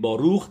میگه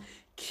باروخ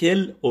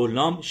کل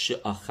اولام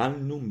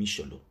شاخلنو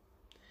میشلو.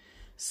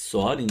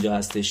 سوال اینجا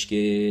هستش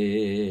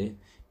که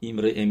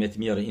ایمر امت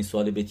میاره این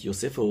سوال بیت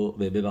یوسف و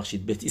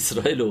ببخشید بیت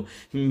اسرائیل رو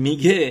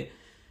میگه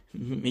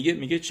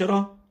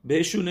چرا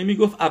بهشون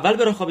نمیگفت اول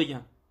براخا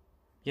بگم؟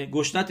 یه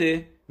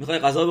گشنته میخوای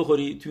غذا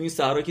بخوری تو این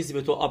صحرا کسی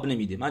به تو آب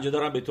نمیده، من جا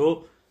دارم به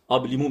تو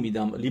آب لیمو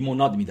میدم،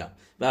 لیموناد میدم،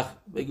 و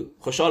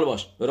خوشحال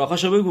باش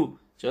براخاشو بگو.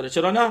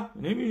 چرا نه؟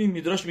 نمیبینیم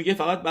میدراش میگه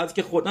فقط بعد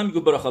که خوردن میگه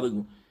براخا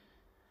بگو.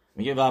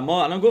 میگه و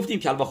ما الان گفتیم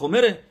کلوا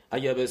خمره،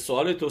 اگه به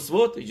سوال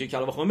توسوت اینجا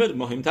کلوا خمر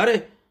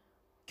مهمتره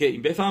که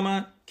این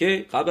بفهمن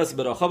که قبل از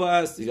براخا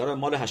باست دیگران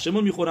مال هشم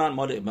رو میخورن،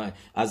 مال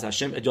از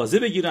هشم اجازه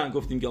بگیرن.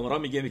 گفتیم گمارا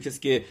میگه کسی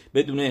که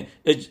بدون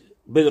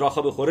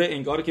براخا بخوره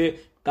انگار که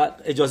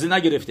اجازه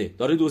نگرفته،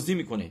 داره دزدی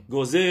میکنه.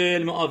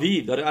 گوزل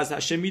معاوی داره از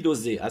هشم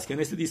میدزده، از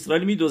کنیست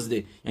اسرائیل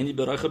میدزده، یعنی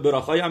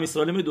براخای هم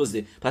اسرائیل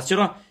میدزده. پس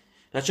چرا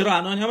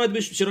الان اومد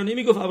بهش چرا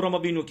نمیگفت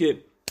ابراهام بینو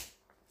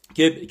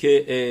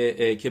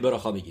که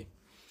براخا بگه؟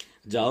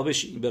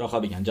 جوابش براخا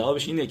بگن.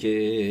 جوابش اینه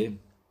که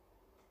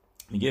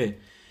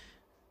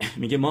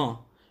میگه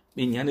ما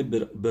این یعنی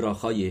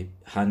براخای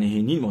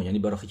هنهنیمو، یعنی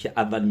براخی که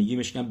اول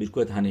میگیمش میگن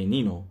برکوت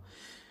هنهنیمو،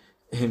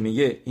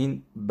 میگه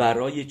این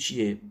برای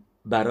چیه؟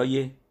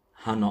 برای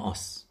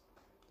هنااس.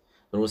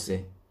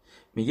 درسته؟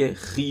 میگه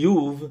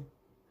خیوو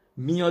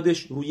میادش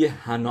روی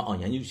هناا،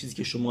 یعنی روی چیزی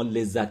که شما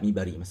لذت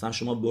میبری. مثلا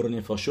شما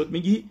برن فاشد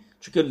میگی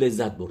چون که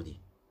لذت بردی.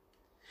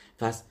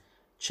 پس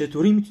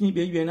چطوری میتونی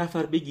به یه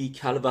نفر بگی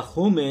کل و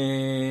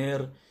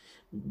خمر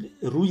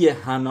روی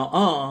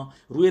هناا،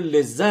 روی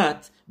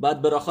لذت،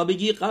 بعد براخا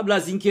بگی قبل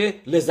از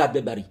اینکه لذت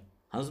ببری؟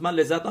 هنوز من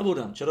لذت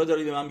نبردم، چرا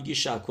داری به من میگی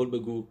شکل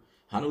بگو؟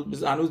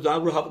 هنوز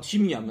دارم چی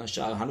میگم؟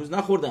 هنوز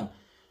نخوردم.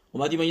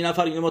 اومدی با یه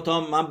نفر اینو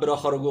تا من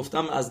براخا رو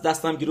گفتم از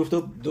دستم گرفت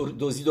و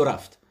دزدید و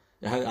رفت،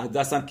 از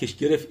دستم کش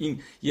گرفت.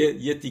 این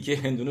یه تیکه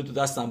هندونه تو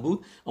دستم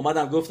بود،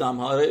 اومدم گفتم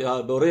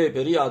بره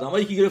پری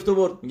آدمایی که گرفت و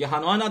برد. میگه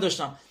حنا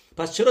نداشتم.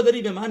 پس چرا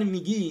داری به من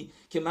میگی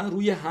که من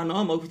روی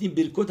حنا، ما گفتیم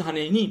برکوت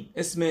هنهنیم،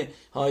 اسم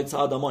هایت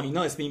آدما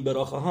اینا، اسم این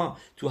براخاها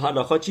تو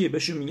حلاخا چیه؟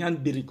 بهشون میگن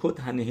برکوت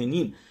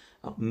هنهنیم.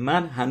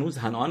 من هنوز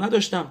حنا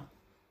نداشتم.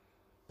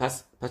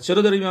 پس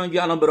چرا داری به من میگی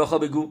الان براخا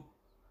بگو؟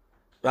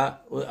 و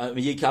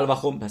میگه کلوا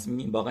خمر. پس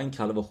واقعا این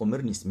کلوا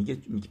خمر نیست. میگه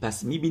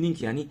پس میبینیم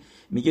که یعنی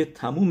میگه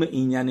تموم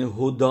این یعنی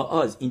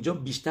هدااز، اینجا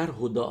بیشتر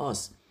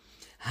هدااست.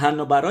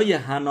 حنا برای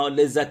حنا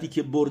لذتی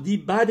که بردی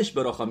بعدش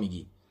براخا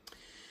میگی.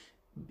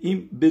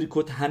 این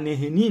برکوت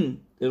هنهنین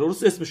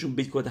درست اسمشون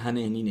برکوت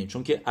هنهنینه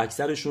چون که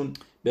اکثرشون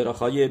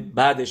براخای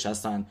بعدش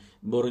هستن.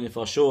 برون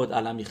فاشود،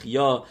 علمی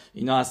خیا،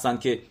 اینا هستن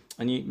که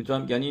یعنی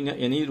میتونم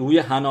یعنی روی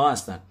حنا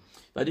هستن.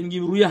 ولی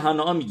میگیم روی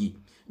حنا میگی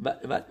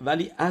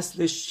ولی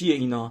اصلش چیه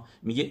اینا؟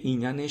 میگه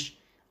ایننش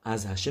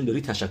از هشم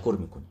داری تشکر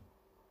میکنی.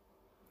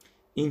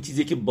 این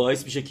چیزی که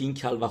باعث میشه که این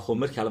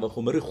کلوا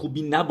خمر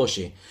خوبی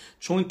نباشه،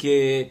 چون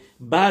که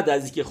بعد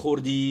از اینکه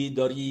خوردی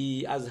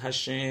داری از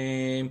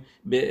هشم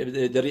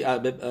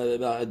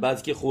بعد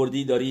از که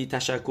خوردی داری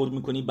تشکر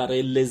میکنی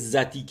برای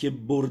لذتی که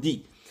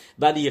بردی،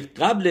 ولی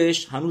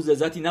قبلش هنوز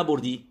لذتی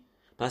نبردی.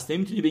 پس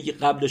نمیتونی بگی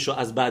قبلش رو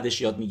از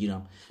بعدش یاد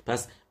میگیرم.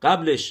 پس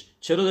قبلش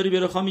چرا داری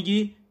براخا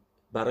میگی؟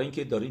 برای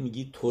اینکه داری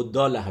میگی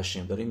تودا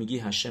لهشم، داری میگی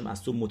هشم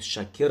از تو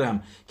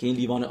متشکرم که این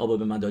لیوان آب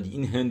به من دادی،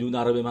 این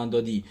هندونه رو به من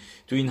دادی،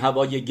 تو این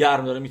هوای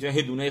گرم داره میتونه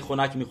هندونه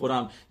خنک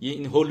میخورم،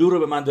 این هلو رو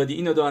به من دادی،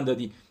 اینو به من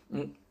دادی.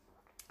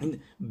 این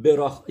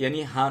براخ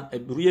یعنی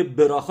روی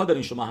براخا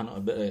دارین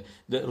شما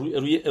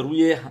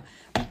روی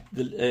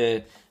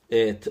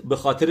به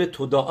خاطر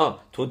تودا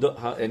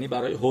یعنی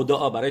برای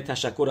هدا، برای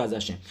تشکر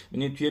ازشم.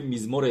 ببینید توی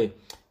مزمور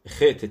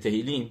خط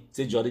تهیلیم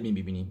چه جالبی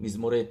میبینید.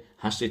 مزمور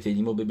 8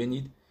 تهیلیم رو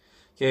ببینید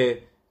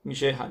که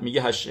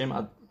میگه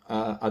هشم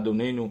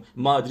ادونینو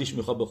ما ادریش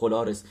میخواد به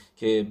خلارس،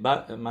 که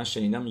من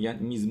شنیدم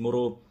میگن مزمور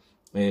رو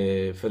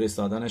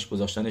فرستادنش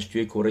گذاشتنش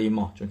توی کره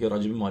ماه، چون که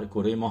راجع به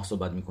کره ماه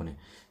صحبت میکنه.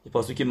 یه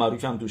پاسوکی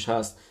معروف هم توش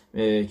هست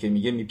که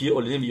میگه میپی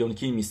اولین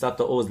ویونکی میصد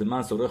تا عزل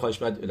من سوره خواهش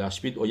بعد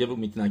لشبید اویه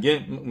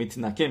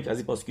میتنکم، که از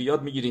این پاسوکی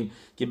یاد میگیریم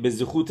که به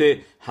زخوت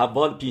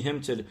حوال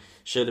پیهم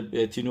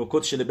شل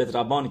تینوکوت شل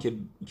بدربان،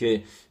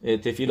 که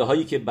تفیله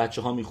هایی که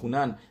بچه ها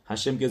میخونن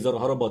هشم گزاره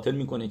ها رو باطل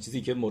میکنه،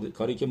 چیزی که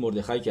کاری که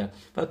مردخای کرد.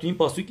 و تو این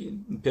پاسوک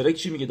پرک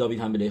چی میگه داوید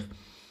هملخ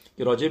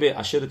که راجع به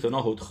اشر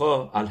تنا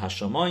هدخا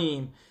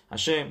الهشماییم،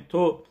 هشم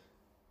تو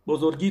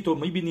بزرگی تو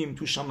میبینیم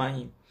تو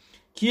شماییم،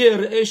 کی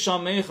ارعه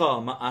شامخا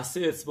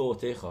معسه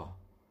اصبعوتخا.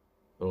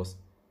 درست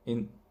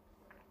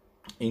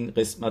این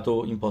قسمت و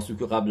این پاسوک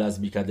رو قبل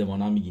از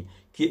بیکدمانه میگیم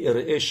کی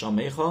ارعه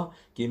شامخا،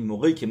 که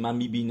موقعی که من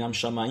میبینم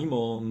شماییم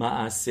و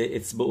معسه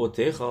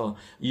اصبعوتخا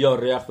یا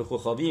ریخ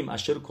بخوخاویم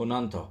اشر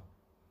کنانتا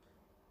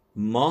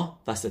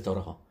ماه و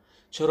ستاره ها.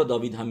 چرا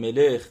داوید هم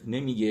ملخ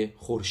نمیگه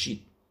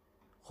خورشید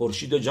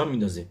رو جا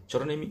میندازه؟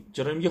 چرا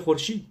نمیگه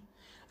خورشید؟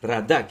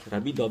 ردک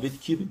ربی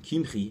داوید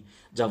کیمخی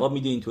جواب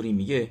میده اینطوری،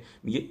 میگه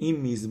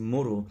این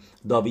مزمور رو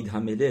داوید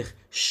هملخ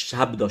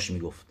شب داشت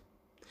میگفت.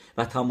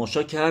 و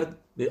تماشا کرد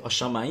به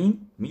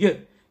آشامعیم.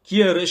 میگه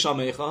کیه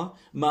رشامهخا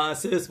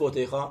معسه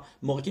اثباتخا،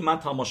 موقعی که من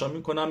تماشا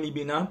میکنم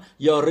میبینم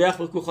یا ریخ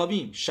و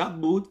کوخابیم،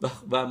 شب بود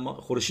و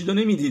خورشید رو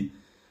نمیدید.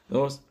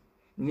 درست؟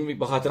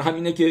 با خاطر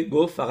همینه که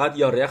گفت فقط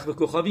یا ریخ و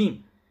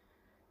کوخابیم.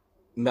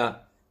 و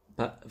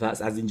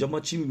از اینجا ما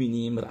چی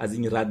میبینیم؟ از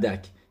این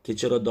ردک که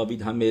چرا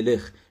داوید هم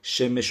ملخ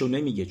شمشو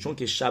نمیگه، چون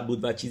که شب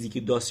بود و چیزی که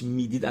داست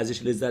میدید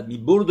ازش لذت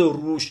میبرد و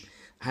روش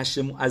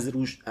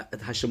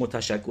هشم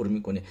تشکر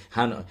میکنه.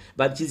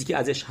 و چیزی که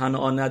ازش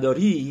حنا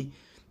نداری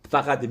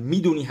فقط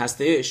میدونی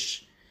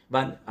هستش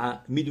و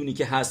میدونی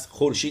که هست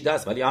خورشید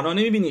هست ولی حنا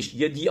نمیبینیش،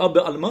 یه دیا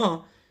به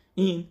علما،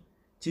 این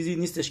چیزی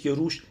نیستش که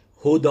روش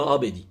هدا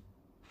بدی،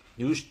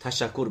 روش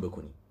تشکر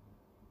بکنی.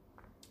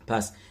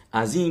 پس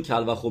از این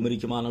کل و خمری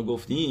که ما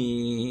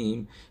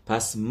گفتیم،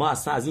 پس ما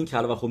اصلا از این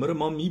کل و خمر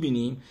ما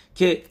میبینیم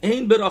که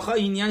این براخا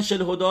اینیان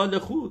شل هدا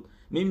لخود،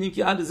 میبینیم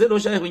که زل و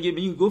شیخ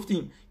میگه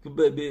گفتیم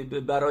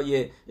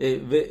برای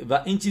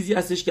و این چیزی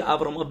هستش که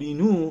ابراما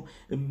بینو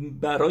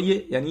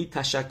برای یعنی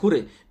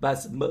تشکره،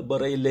 بس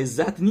برای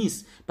لذت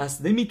نیست.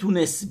 پس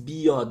نمیتونست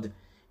بیاد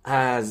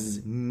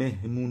از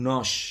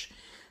مهموناش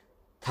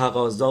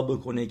تقاضا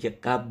بکنه که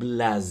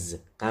قبل از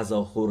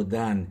غذا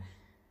خوردن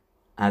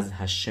از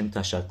هشم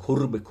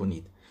تشکر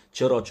بکنید.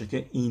 چرا؟ چون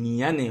که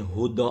اینین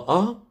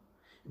هدا'a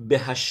به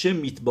هشم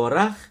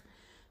میتبارخ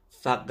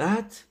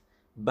فقط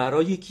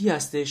برای کی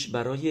هستش؟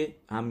 برای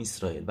ام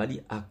اسرائیل.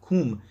 ولی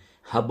اکوم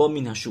هبا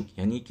مینشوک،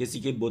 یعنی کسی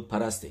که بت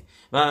پرسته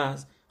و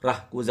از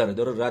ره گذره،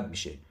 داره رد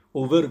میشه،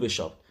 اوور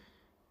بشاب،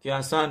 که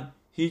اصلا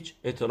هیچ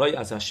اطلاعی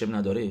از هشم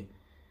نداره،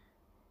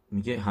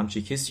 میگه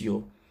همچه کسی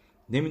رو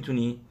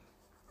نمیتونی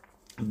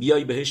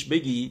بیای بهش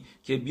بگی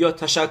که بیا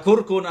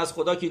تشکر کن از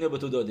خدا که اینو به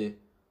تو داده.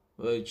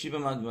 چی به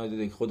من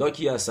داده؟ خدا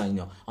کی هستن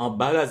اینا؟ اما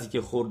بعد از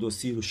اینکه خورد و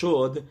سیر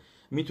شد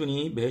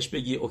میتونی بهش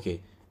بگی اوکی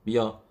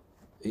بیا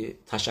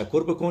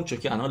تشکر بکن چون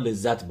که الان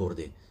لذت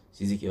برده.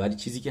 ولی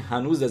چیزی که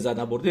هنوز لذت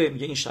نبرده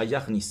میگه این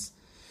شیخ نیست.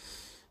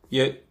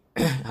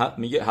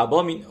 میگه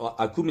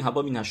اکوم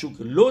هبا می نشوک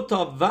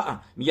لوتا و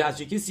میگه از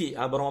چه کسی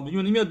ابراهام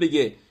بینیو نمیاد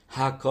بگه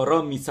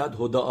هکارا میصد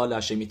هدا آل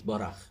هشم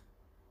میتبارخ،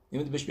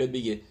 نمیاد بهش بیاد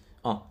بگه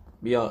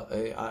بیا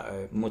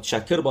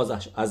متشکر باز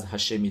از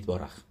هشم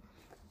میتبارخ.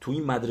 تو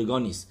این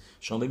مدرگان نیست.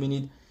 شما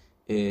ببینید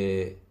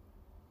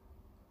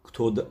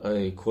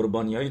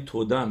قربانی های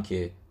تودم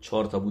که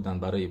 4 تا بودن،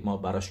 برای ما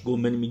براش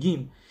گومن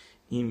میگیم،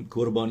 این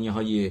قربانی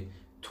های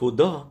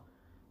تودا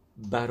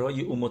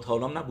برای امت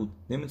هاولام نبود،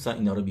 نمیتونن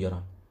اینا رو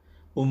بیارن.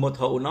 امت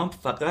هاولام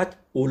فقط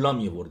اولا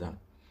میوردن.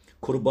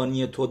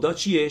 قربانی تودا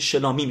چیه؟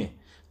 شلامیمه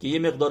که یه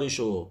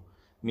مقدارشو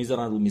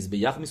میذارن رو میز به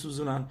یخ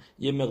میسوزونن،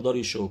 یه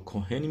مقدارشو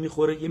کهن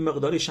میخوره، یه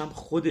مقدارش هم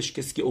خودش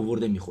کسی که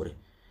آورده میخوره.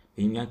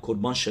 این میگن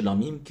قربان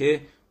شلامیم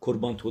که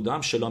قربان تودا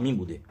هم شلامیم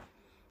بوده.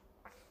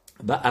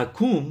 و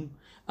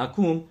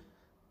اکوم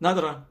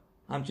ندارن،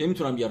 همچنین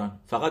میتونن بیارن،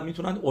 فقط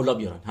میتونن اولا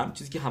بیارن، هم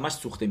چیزی که همش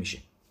سوخته میشه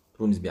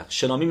رو میز بیخ.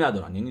 شلامیم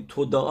ندارن، یعنی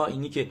تودا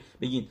اینی که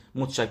بگین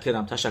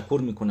متشکرم،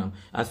 تشکر میکنم،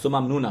 از تو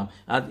ممنونم،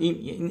 از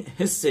این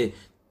حس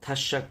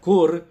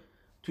تشکر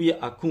توی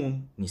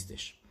اکوم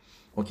نیستش.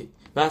 اوکی،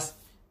 بس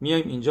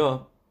میایم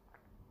اینجا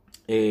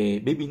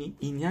ببینیم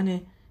این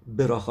یعنی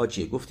براخا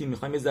چیه. گفتیم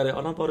میخوایم یه ذره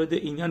الان وارد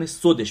این یعنی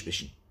سودش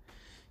بشیم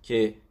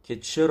که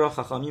چرا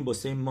خخامین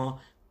باسه ما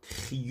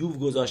خیوب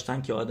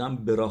گذاشتن که آدم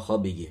براخا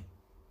بگه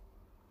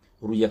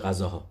روی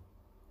غذاها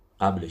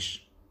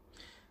قبلش.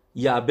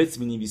 یعبت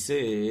می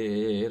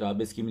نویسه،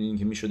 رابط که میدونید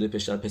که میشده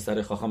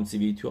پسر خاخام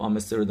تیوی تو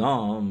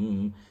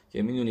آمستردام،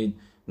 که میدونید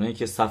اونایی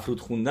که سفرود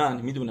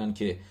خوندن میدونن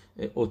که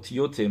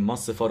اوتیوت ما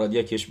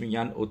سفارادی کش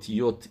میگن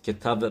اوتیوت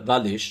کتاب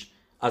ولش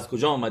از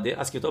کجا آمده؟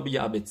 از کتاب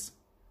یعبت.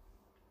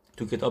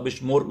 تو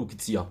کتابش مر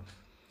اوکتیا،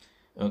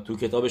 تو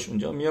کتابش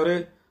اونجا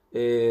میاره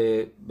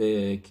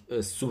به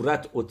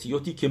صورت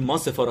اوتیوتی که ما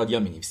سفارادی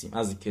می نویسیم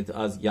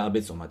از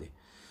یعبت اومده.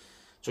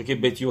 چون که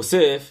بیت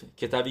یوسف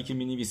کتابی که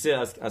می نویسه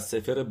از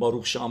سفر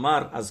باروخ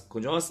شامر از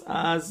کجاست؟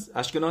 از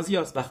اشکنازی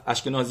هست. و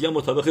اشکنازی ها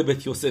مطابق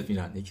بیت یوسف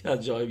میرن. یکی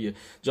از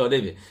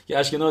جالبه که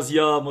اشکنازی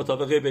ها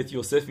مطابق بیت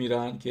یوسف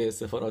میرن که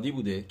سفارادی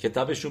بوده،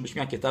 کتابشون بهش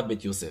میگن کتاب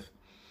بیت یوسف.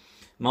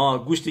 ما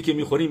گوشتی که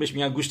میخوریم بهش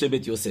میگن گوشت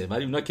بیت یوسف،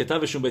 ولی اونا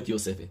کتابشون بیت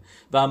یوسفه.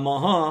 و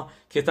ماها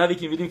کتابی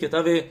که میبینیم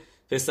کتاب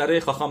پسر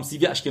خاخام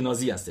سیوی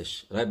اشکنازی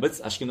هستش،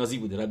 ربیت اشکنازی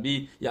بوده،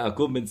 ربی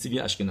یعقوب بن سیوی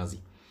اشکنازی.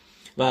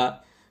 و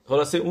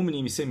خلاصه اون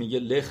می‌نویسه میگه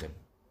لخم،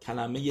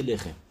 کلمه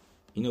لخم،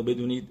 اینو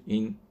بدونید،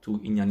 این تو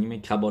این یعنی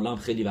کبالا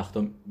خیلی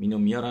وقتا اینو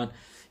میارن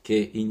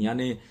که این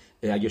یعنی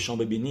اگه شما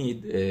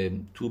ببینید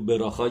تو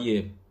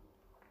براخای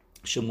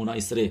شمونا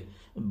اسره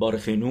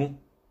بارخینو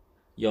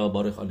یا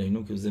بارخ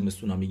علینو که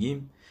زمستونا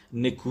میگیم،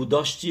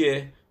 نکوداش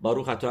چیه؟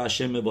 باروخ حتی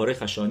هشم مبارک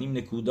هشانیم،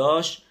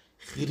 نکوداش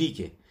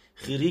خریکه.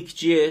 خریک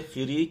چیه؟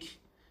 خریک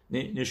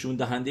نشون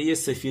دهنده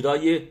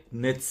سفیرای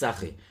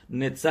نتسخه.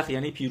 نتسخ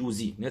یعنی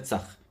پیروزی،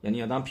 نتسخ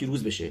یعنی آدم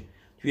پیروز بشه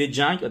توی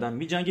جنگ، آدم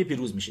می جنگه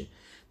پیروز میشه.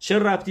 چه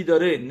ربطی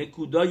داره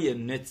نکودای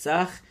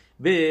نتسخ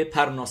به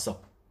پرناسا؟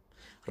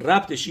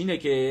 ربطش اینه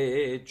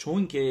که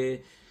چون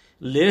که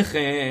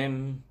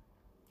لخم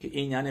که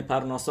این یعنی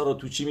پرناسا رو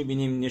تو چی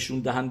میبینیم؟ نشون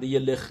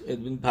دهنده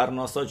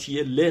پرناسا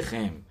چیه؟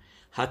 لخم،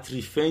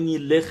 هتریفنی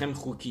لخم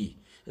خوکی.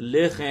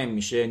 لخم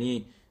میشه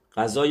یعنی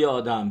غذای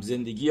آدم،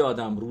 زندگی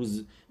آدم،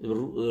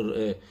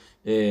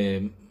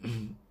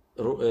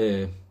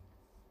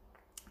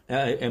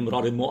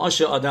 امرار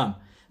معاش آدم،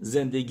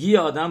 زندگی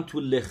آدم تو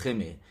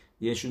لخمه،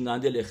 نشون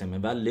دهنده لخمه.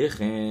 و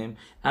لخم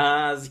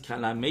از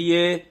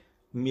کلمه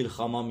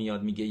میلخاما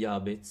میاد. میگه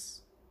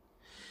یابتس،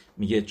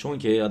 میگه چون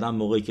که آدم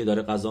موقعی که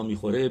داره غذا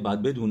میخوره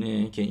باید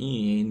بدونه که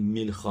این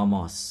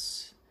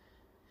میلخاماست،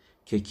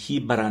 که کی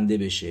برنده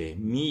بشه.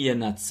 می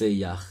نتسه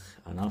یخ،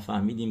 الان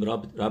فهمیدیم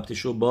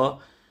ربطشو با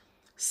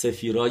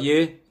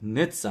سفیرای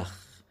نتسخ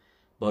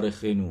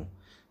بارخینو.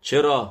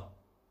 چرا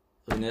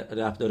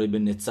ربط داره به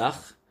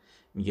نتسخ؟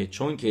 میگه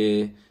چون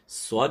که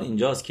سوال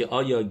اینجاست که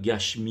آیا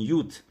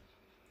گشمیوت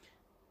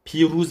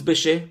پیروز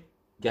بشه،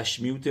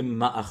 گشمیوت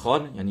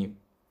معخال یعنی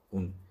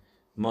اون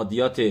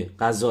مادیات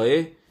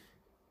غذای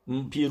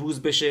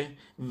پیروز بشه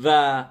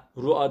و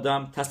رو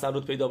آدم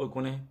تسلط پیدا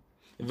بکنه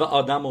و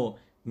آدمو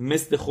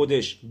مثل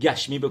خودش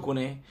گشمی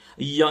بکنه،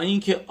 یا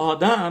اینکه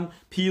آدم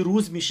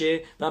پیروز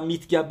میشه و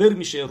میتگبر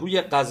میشه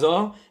روی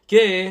غذا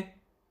که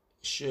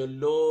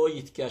شلو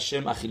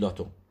یتکشم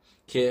اخیلاتو،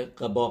 که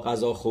با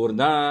غذا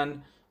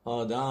خوردن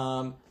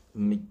آدم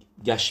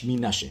گشمی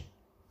نشه.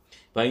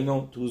 و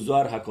اینو تو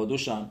زوار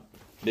حکادوش هم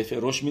به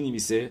فروش می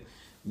نویسه،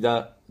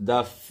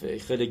 دف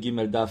خیلی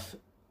گیمل دف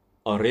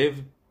آرو،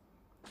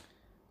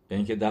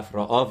 یعنی که دف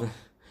رآو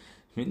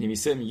می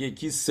نویسه، میگه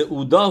کی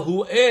سعودا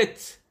هو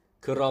ات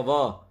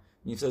کراوا.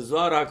 نویسه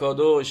زوار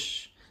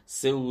حکادوش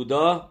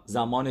سعودا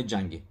زمان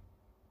جنگه،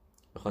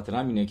 به خاطر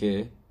همینه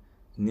که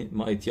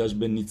ما احتیاج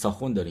به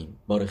نیتساخون داریم.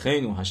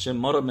 بارخینو هشم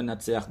ما رو به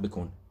نتسیخ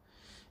بکن.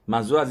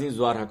 منظور از این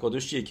زوار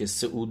حکادوش چیه؟ که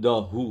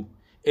سعودا هو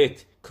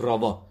ات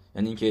کراوا،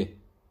 یعنی این که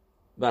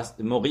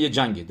بس موقع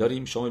جنگه،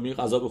 داریم شما میگه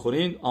غذا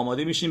بخورین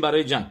آماده میشین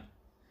برای جنگ.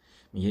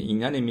 میگه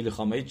این یعنی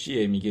میلخامه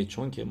چیه؟ میگه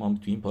چون که ما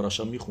تو این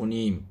پاراشا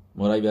میخونیم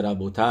مرای به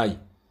ربوتای،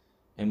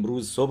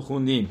 امروز صبح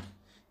خوندیم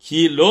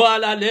کی لو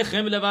علی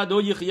لخم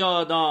لودو یخی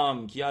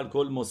آدم کی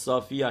الکل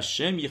مصافی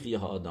هشم یخی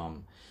آدم،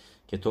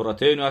 که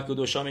تورات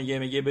نوحکدوشا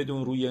میگه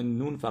بدون روی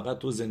نون فقط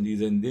تو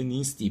زنده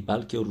نیستی،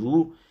 بلکه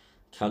رو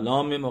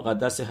کلام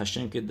مقدس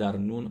هشم که در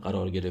نون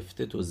قرار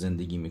گرفته تو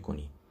زندگی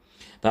میکنی.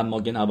 و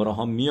ماگن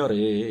ابراهام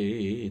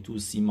میاره تو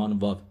سیمان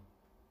واو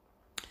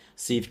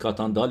سیف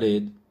کاتان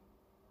دالد،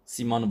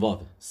 سیمان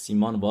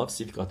واو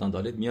سیف کاتان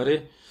دالد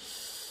میاره،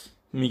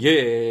 میگه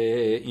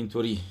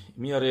اینطوری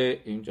میاره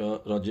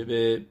اینجا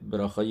راجب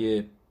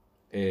براخای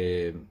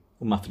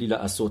اون مفلیل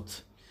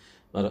اسوت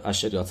برای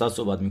اشریاتا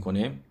صحبت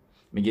میکنه.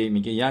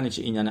 میگه یعنی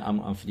چه این؟ یعنی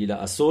مفلیل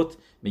اسوت.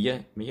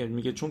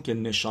 میگه چون که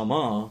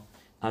نشاما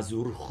از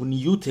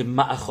روحانیوت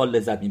معخال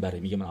لذت میبره،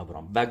 میگه من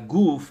ابراهام، و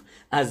گوف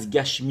از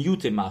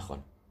گشمیوت معخال.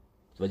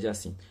 توجه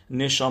هستیم؟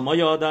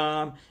 نشامای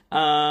آدم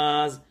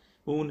از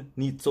اون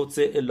نیتوت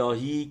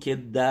الهی که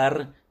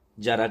در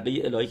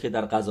جرقه الهی که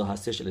در غذا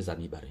هستش لذت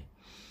میبره،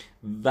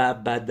 و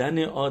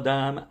بدن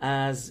آدم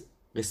از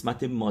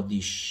قسمت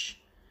مادیش،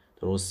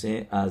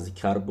 درسته؟ از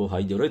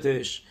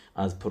کربوهیدراتش،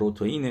 از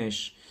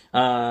پروتئینش،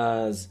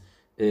 از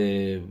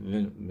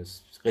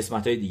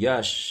قسمت های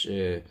دیگهش،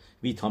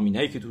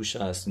 ویتامینایی که توش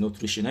هست،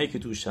 نوتریشنایی که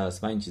توش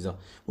هست و این چیزا.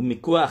 اون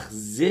میکوخ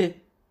زه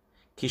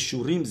که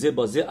شوریم زه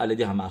بازه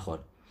علده همه اخال.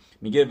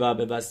 میگه و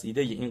به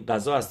وسیله این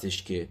غذا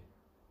هستش که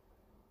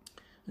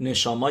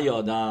نشامای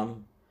آدم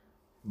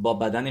با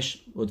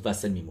بدنش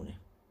متوصل میمونه.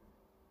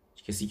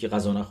 کسی که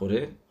غذا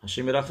نخوره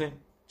هشه میرخه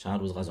چند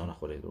روز غذا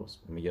نخوره،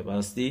 درست میگه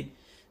واسطی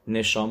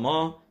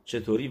نشاما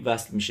چطوری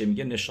وصل میشه؟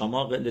 میگه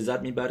نشاما لذت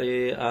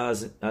میبره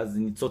از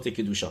نیتسوت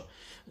که دوشا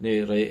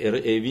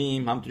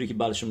رئویم، همونطوری که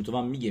بالشم تو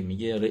هم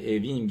میگه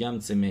رئویم گم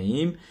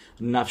تمهیم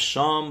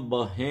نفشام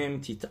با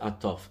هم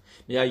تیتعطاف.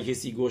 میگه اگه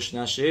کسی گوش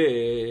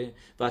نشه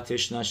و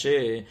تش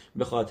نشه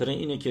به خاطر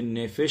اینه که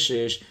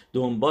نفشش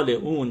دنبال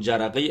اون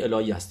جرقه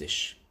الهی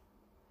هستش،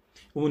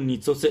 اون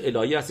نیتسوت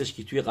الهی هستش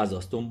که توی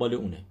غذاست، دنبال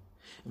اونه.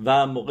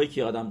 و موقعی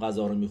که آدم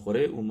غذا رو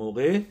میخوره اون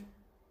موقع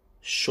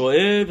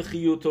شوئب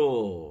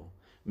خیوتو،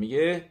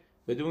 میگه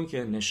بدون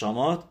که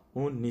نشامات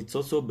اون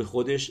نیتسوس رو به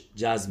خودش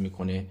جذب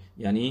میکنه،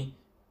 یعنی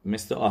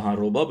مثل آهن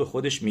ربا به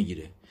خودش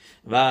میگیره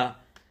و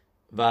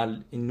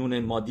این نون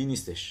مادی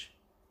نیستش.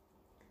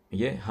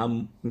 میگه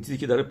هم این چیزی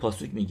که داره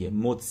پاسوک میگه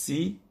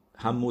موتسی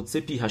هم موتسه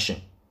پی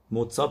هشم،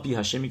 موتسا پی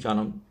هشمی که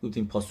الان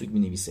این پاسوک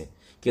مینویسه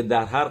که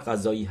در هر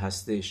غذایی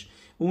هستش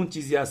اون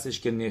چیزی هستش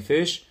که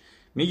نفش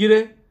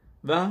میگیره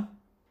و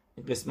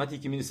قسمتی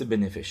که میرسه به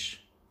نفش.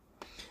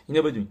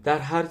 اینا بدونید در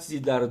هر چیزی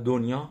در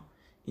دنیا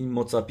این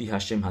متصاپی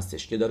هشم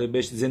هستش که داره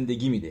بهش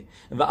زندگی میده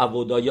و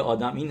عبودای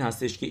آدم این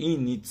هستش که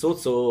این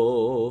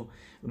نیتسوسو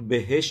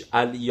بهش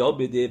علیا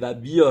بده و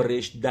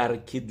بیارش در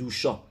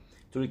کدوشا،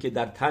 طوری که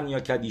در تنیا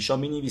کدیشا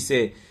می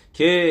نویسه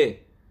که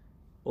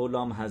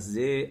اولام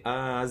هزه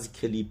از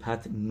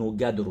کلیپت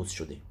نوگه درست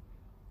شده.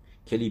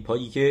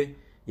 کلیپایی که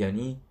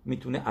یعنی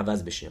میتونه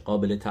عوض بشه،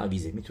 قابل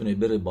تعویزه، میتونه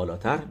بره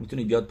بالاتر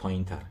میتونه بیاد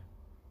پایین تر،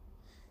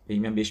 به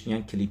این بهش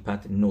میگن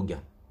کلیپت نوگه.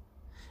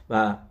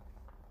 و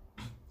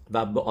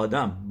و با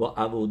آدم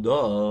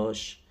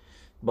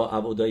با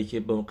عبودایی که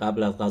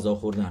قبل از غذا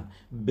خوردن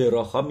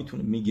براخا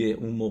میتونه میگه،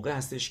 اون موقع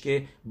هستش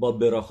که با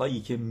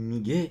براخایی که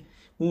میگه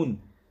اون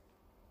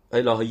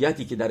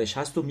الهیتی که درش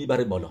هست رو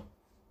میبره بالا.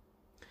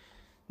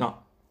 نه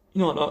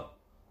اینو حالا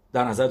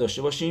در نظر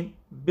داشته باشیم.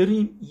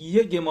 بریم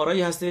یه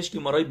گمارایی هستش،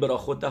 گمارای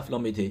براخوت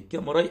دفلامته،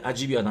 گمارای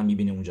عجیبی آدم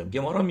میبینه اونجا.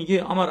 گمارا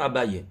میگه امر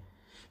ابیه،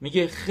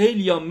 میگه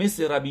خیلی ها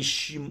مثل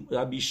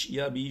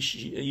ربی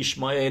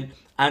اشماعیل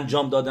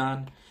انجام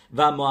دادن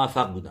و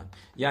موفق بودن.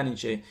 یعنی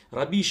چه؟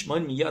 ربی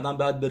اشماعیل میگه آدم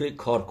باید بره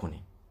کار کنه،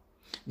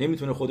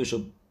 نمیتونه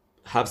خودشو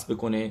حبس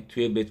بکنه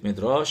توی بیت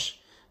مدراش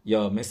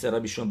یا مثل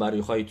ربی شون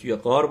برای خواهی توی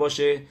غار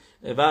باشه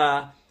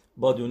و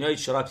با دنیا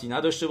هیچ ربطی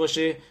نداشته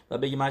باشه و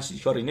بگی من چیزی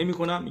کاری نمی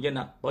کنم. میگه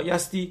نه،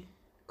 بایستی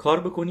کار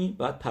بکنی،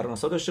 باید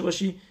پرناسا داشته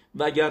باشی،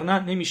 وگرنه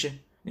نمیشه.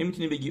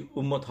 نمیتونی بگی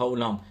امت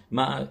هاولام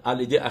ما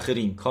علیده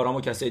اخرین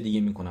کارامو کسی دیگه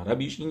میکنن.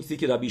 این چیزی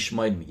که ربی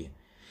اشماعیل میگه.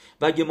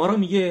 و گمارا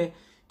میگه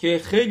که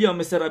خیلی ها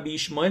مثل ربی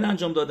اشماعیل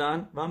انجام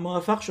دادن و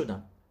موفق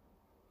شدن.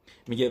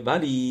 میگه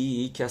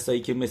ولی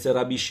کسایی که مثل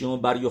ربی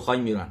شیمون بر یوخای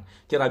میرن،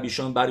 که ربی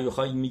شیمون بر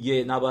یوخای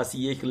میگه نباید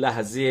یک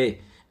لحظه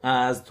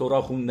از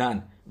تورا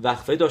خوندن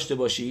وقفه داشته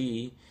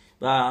باشی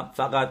و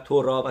فقط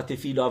تورا و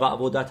تفیلا و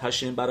عبادت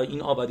هشم برای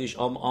این آبادش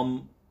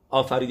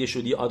آفریده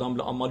شدی آدم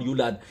لعمال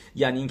یولد،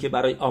 یعنی اینکه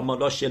برای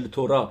آمالاش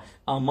تورا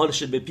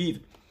آمالش به پیو.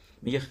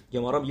 میگه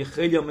گمارا میگه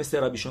خیلی هم مثل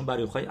ربی شیمون بر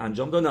یوخای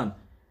انجام دادن،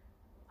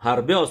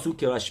 هربه آسو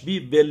که رشبی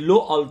ولو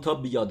آلتا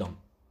بیادم.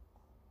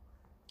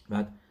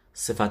 بعد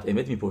صفت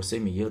امت میپرسه،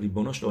 میگه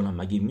ریبوناش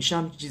لعنم، مگه میشه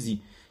هم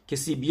چیزی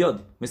کسی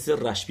بیاد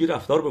مثل رشبی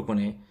رفتار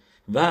بکنه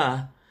و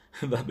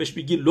بهش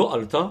بگی لو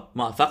آلتا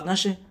موفق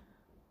نشه؟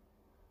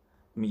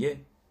 میگه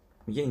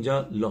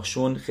اینجا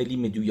لاشون خیلی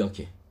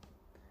مدویاکه.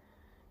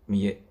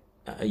 میگه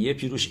یه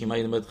پیروش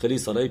ایمان خیلی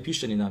سالهای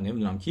پیش شنیدم،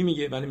 نمیدونم کی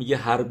میگه، ولی میگه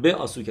هربه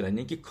آسو که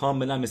یعنی که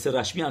کاملا مثل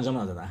رشبی انجام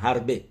ندادن.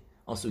 هربه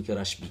آسو که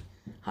رشبی،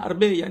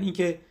 هربه یعنی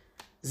که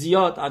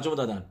زیاد انجام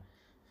دادن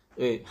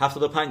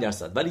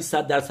 75%، ولی 100%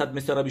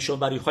 مثل ربی شیمون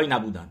بر یوخای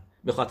نبودن،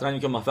 به خاطر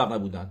اینکه موفق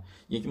نبودن.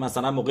 یک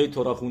مثلا موقعی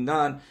تورا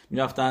خوندن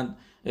میرفتن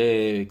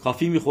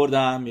کافی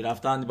میخوردن،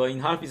 میرفتن با این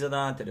حرف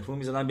میزدن، تلفن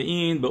میزدن به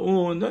این به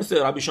اون. مثل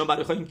ربی شیمون بر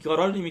یوخای این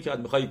کارا رو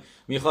نمیکرد.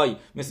 میخوای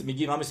مثل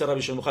میگی من مثل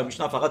ربی شیمون میخوام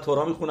میشنم فقط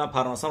تورا میخونم،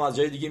 پرناسام از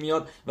جای دیگه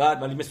میاد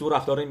ولی مثل اون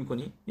رفتار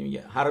نمیکنی.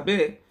 میگه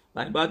حربه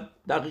یعنی باید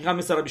دقیقاً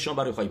مثل ربی شیمون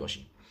بر یوخای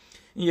باشی.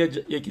 این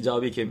یکی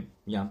جوابی که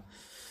میگم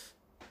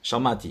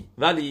شامتی.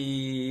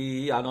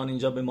 ولی الان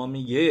اینجا به ما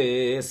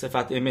میگه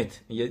صفت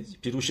امت، میگه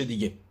پیروش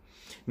دیگه.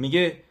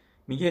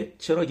 میگه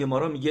چرا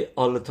گمارا میگه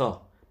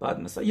آلتا؟ بعد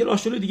مثلا یه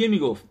لاشون دیگه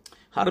میگفت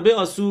هربه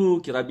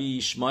آسو که ربی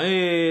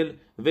اشماعیل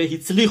و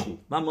هیتسلیخو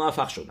من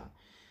موفق شدم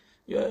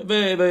و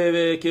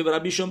که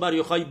ربی شیمون بر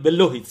یوخای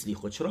بلو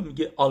هیتسلیخو. چرا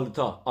میگه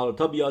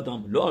آلتا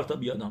بیادم لو آلتا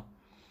بیادم؟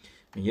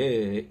 میگه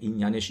این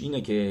یعنیش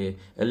اینه که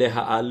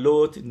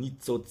لهعلوت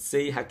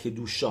نیتزوتسی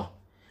هکدوشا،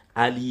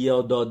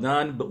 علیا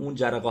دادن به اون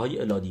جرقه های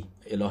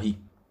الهی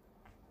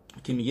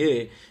که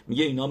میگه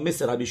اینا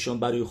مثل ربی شیمون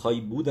بر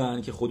یوخای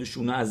بودن که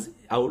خودشون از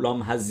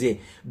اولام هزه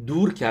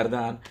دور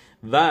کردن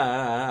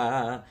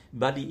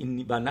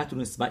ولی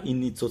نتونست و این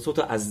نیتسوسوت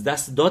رو از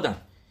دست دادن.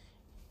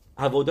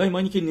 عبادای ما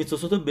اینی که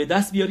نیتسوسوت رو به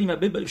دست بیاریم و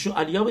بهشون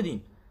علیا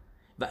بدیم.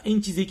 و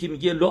این چیزی که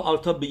میگه لو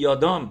آلتا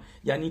بیادام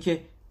یعنی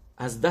که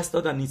از دست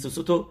دادن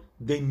نیتسوسوت رو،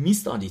 دی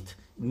میستادید،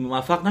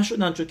 موفق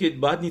نشدن، چون که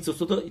باید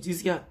نیتسوسوت رو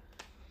چیز کرد.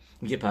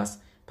 میگه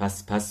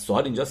پس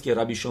سوال اینجاست که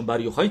ربی شیمون بر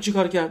یوخای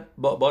چیکار کرد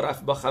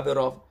با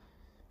خبراف؟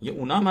 یه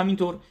اونا هم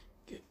همینطور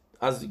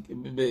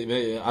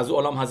از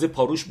اولام هزه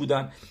پاروش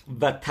بودن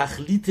و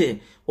تخلیط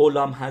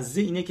اولام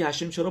هزه اینه که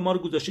هشم چرا ما رو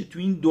گذاشته تو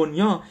این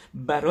دنیا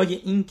برای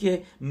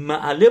اینکه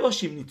معله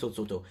باشیم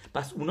نیتوتو.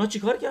 پس اونا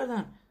چیکار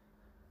کردن؟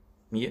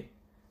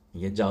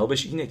 میگه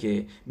جوابش اینه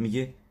که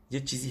میگه یه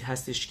چیزی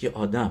هستش که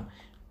آدم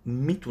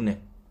میتونه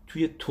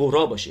توی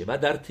تورا باشه و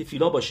در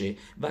تفیلا باشه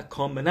و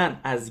کاملا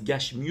از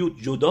گشمیوت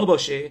جدا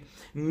باشه،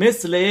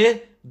 مثل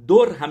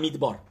دور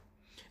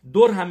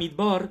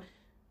حمیدبار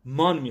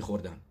مان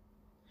میخوردن.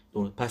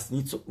 پس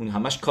اون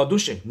همش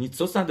کادوشه،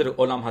 نیتسوس نداره،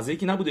 اولام هزهی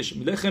که نبودش.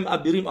 لخم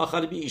ابیریم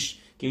آخر بیش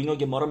که اینو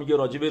گمارا میگه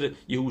راجع به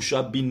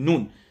یهوشع بن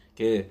نون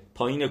که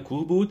پایین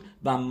کوه بود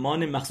و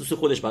مان مخصوص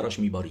خودش براش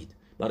میبارید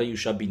برای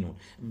یهوشع بن نون.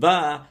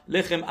 و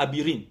لخم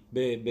ابیریم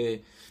به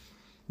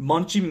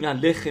مان چی میگن؟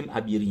 لخم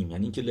ابیریم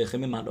یعنی که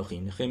لخم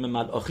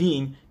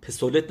ملاخیم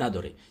پسولت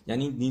نداره،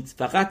 یعنی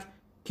فقط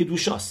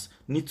کدوشاست.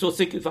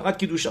 نیتسوس فقط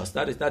کدوشاست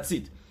در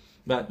سید.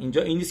 و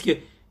اینجا این نیست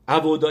که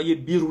عبادای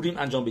بیروریم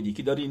انجام بدی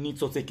که داری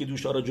نیتسوس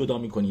کدوشا رو جدا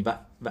میکنی و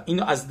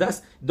اینو از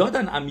دست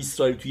دادن ام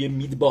اسرائیل توی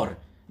میدبار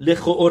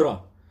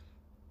لخورا.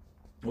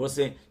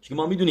 واسه چون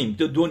ما میدونیم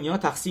دنیا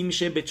تقسیم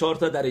میشه به 4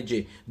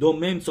 درجه،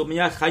 دومم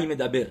سومیا خی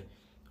مدبر،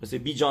 واسه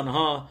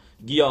بیجانها،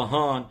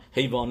 گیاهان،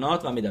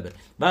 حیوانات و مدبر.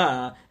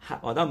 و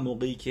آدم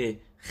موقعی که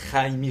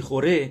خی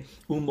میخوره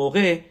اون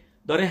موقع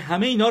داره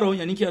همه اینا رو،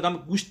 یعنی که آدم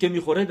گوشت که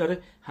میخوره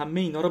داره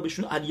همه اینا رو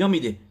بهشون علیا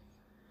میده،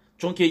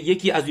 چون که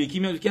یکی از یکی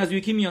میاد، یکی از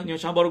یکی میاد. یا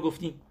چند بار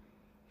گفتیم.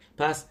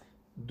 پس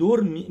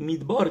دور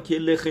میدبار که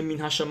لخم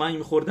مین هشمای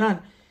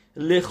میخوردن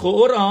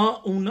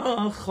لخورا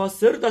اونا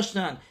خاسر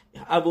داشتن،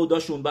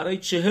 عبوداشون برای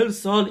 40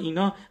 سال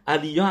اینا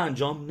علیا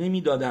انجام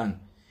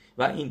نمیدادن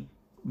و این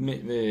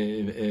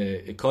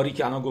کاری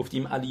که الان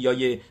گفتیم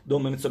علیای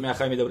دوم متسومی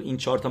اخیر میدار این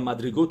 4 تا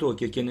مدرگوتو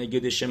که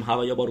نگد شم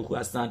هوایا باروخو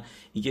هستن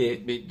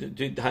که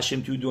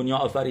هشم توی دنیا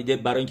آفریده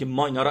برای اینکه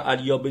ما اینا رو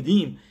علیا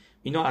بدیم،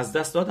 اینا از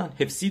دست دادن،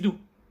 حفظیدو.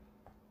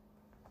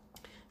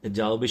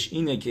 جوابش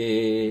اینه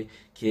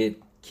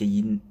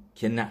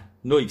که نه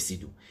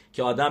نویفسیدو،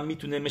 که آدم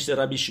میتونه مثل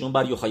ربی شیمون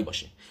بر یوخای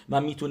باشه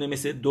و میتونه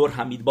مثل دور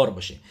حمیدبار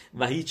باشه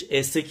و هیچ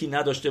اسکی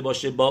نداشته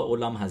باشه با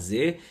علم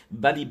هزه،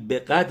 ولی به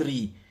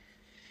قدری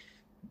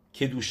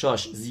که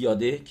دوشاش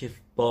زیاده که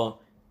با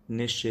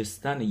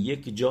نشستن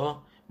یک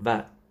جا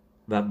و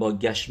با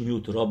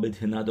گشمیوت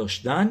رابطه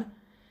نداشتن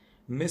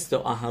مثل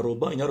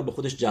آهروبا اینا رو به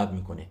خودش جذب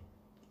میکنه.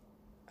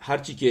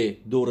 هرچی که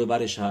دور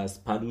برش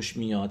هست پلوش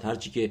میاد،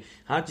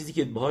 هر چیزی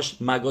که باهاش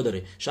مگا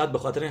داره. شاید به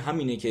خاطر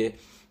همینه که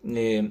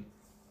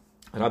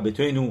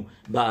ربطینو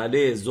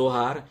بعله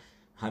زهر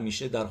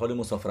همیشه در حال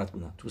مسافرت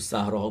بودن، تو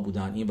صحراها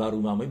بودن، این ور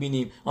اون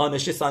میبینیم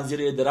نشستن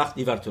زیر درخت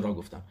دیور تورا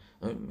گفتم،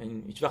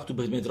 هیچ وقت تو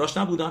بیت مدراش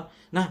نبودن،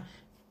 نه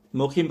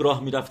موقعی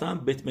راه میرفتن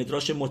بیت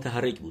مدراش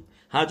متحرک بود،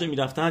 هر جا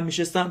میرفتن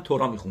میشستن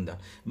تورا میخوندن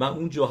و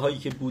اون جاهایی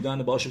که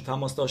بودن باهاش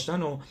تماس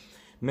داشتن و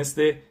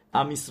مثل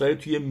ام اسرائیل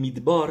توی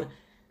میدبار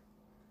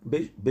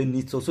به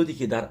نیتوسودی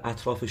که در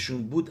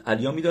اطرافشون بود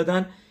علیا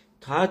میدادن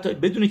تا حتی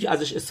بدون که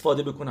ازش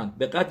استفاده بکنن،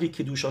 به قدری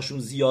که دوشاشون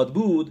زیاد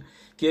بود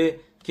که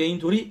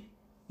اینطوری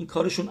این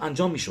کارشون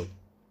انجام میشد.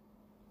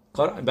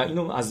 و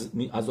اینو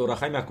از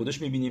اورخای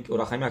مکدوش میبینیم که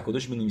اورخای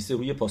مکدوش می‌نویسه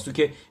روی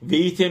پاسوک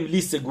ویتم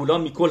لیس گولا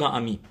میکل ها،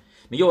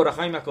 میگه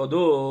اورخای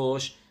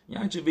مکدوش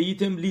یعنی چه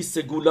ویتم لیس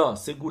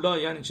سگولا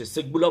یعنی چه؟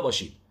 سگولا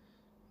باشید،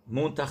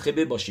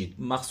 منتخبه باشید،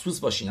 مخصوص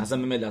باشین از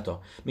همه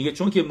ملت‌ها. میگه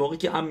چون که موقعی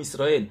که ام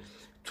اسرائیل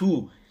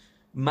تو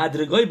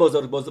مدرگای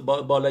بازار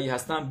بالایی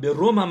هستن به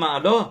روم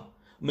معلا،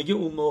 میگه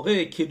اون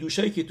موقع که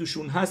دوشایی که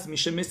توشون هست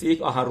میشه مثل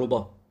یک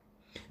آهروبا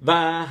و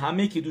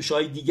همه که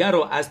دوشای دیگر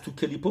رو از تو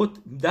کلیپوت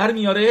در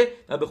میاره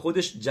و به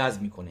خودش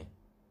جذب میکنه.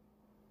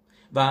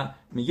 و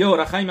میگه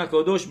اورخای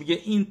مکادوش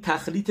میگه این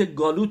تخلیط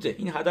گالوته،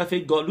 این هدف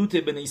گالوت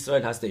بین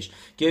اسرائیل هستش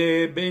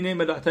که بین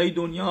ملت‌های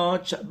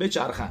دنیا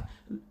بچرخن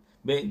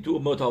تو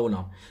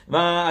متاولام و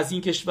از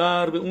این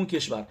کشور به اون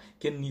کشور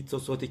که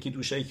نیتوسوتی که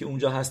دوشایی که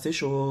اونجا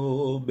هستش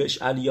و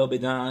بهش علیا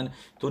بدن،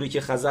 طوری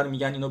که خزر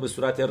میگن اینو به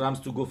صورت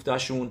رمز تو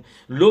گفتهشون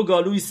لو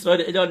گالو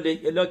اسرائیل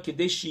الا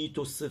کدشی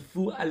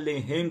توصفو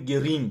علیهم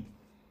گریم،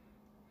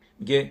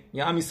 میگه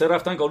یا هم اسرائیل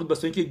رفتن گالوت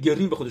بس اینکه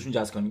گریم به خودشون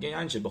جذب کنن. میگه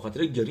یعنی چه؟ به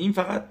خاطر گریم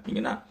فقط؟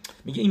 میگه نه،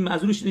 میگه این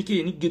منظورش اینه که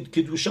یعنی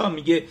کدوشا،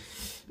 میگه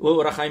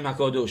اورخای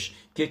مکادوش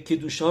که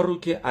کدوشا رو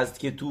که از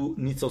که تو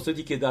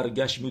نیتسوستی که در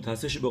گشمیوت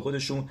هستش به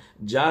خودشون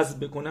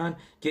جذب بکنن،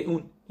 که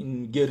اون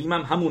گریم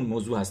هم همون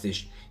موضوع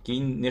هستش که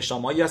این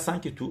نشامایی هستن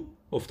که تو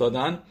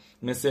افتادن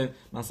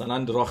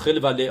مثلا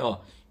راخل و لعا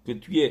که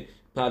توی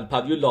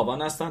پریو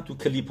لاوان هستن، تو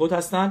کلیپوت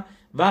هستن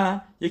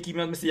و یکی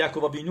میاد مثل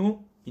یعقوب و وینو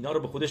اینا رو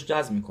به خودش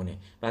جذب میکنه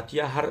و توی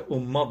هر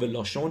امما و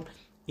لاشون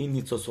این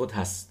نیتسوسوت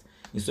هست.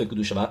 نیستوی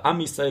کدوشه و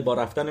ام اسرائیل با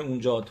رفتن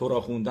اونجا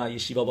تورا خوندن،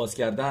 یشیوا باز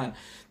کردن،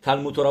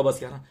 تلمود تورا باز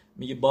کردن،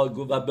 میگه با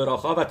و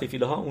براخا و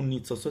تفیله ها اون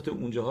نیتسوسوت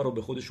اونجاها رو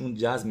به خودشون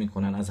جذب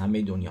میکنن از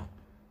همه دنیا.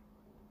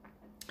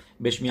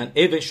 بهش میگن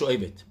ایو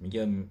شویبت،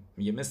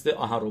 میگه مثل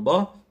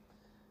آهروبا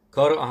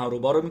کار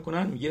آهروبا رو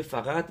میکنن، میگه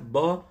فقط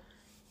با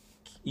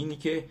اینی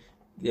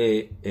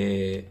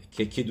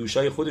که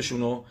کدوشای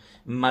خودشونو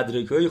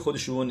مدرکای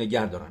خودشونو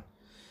نگه دارن.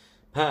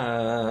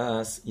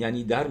 پس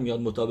یعنی در میاد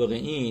مطابق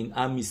این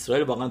ام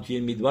اسرائیل واقعا توی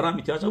میدبار هم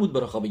میتونن بود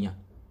براخا بگن،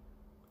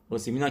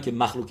 واسه میگن که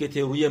مخلوقات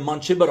روی مان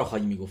چه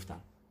براخایی میگفتن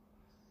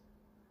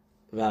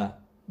و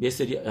یه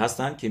سری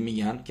هستن که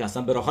میگن که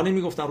اصلا براخا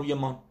نمیگفتن روی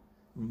مان،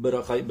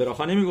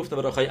 براخا نمیگفتن،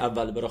 براخای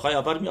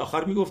اول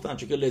آخر میگفتن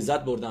چون که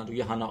لذت بردن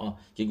روی حنا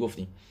که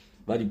گفتیم،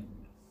 ولی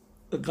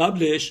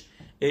قبلش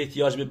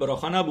احتیاج به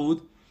براخا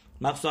نبود،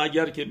 مخصوصا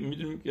اگر که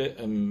میدونیم که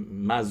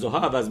مزه‌ها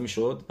عوض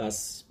میشد،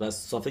 بس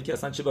صافه که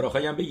اصلا چه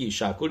براخایی هم بگی،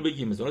 شکل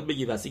بگی، مزونات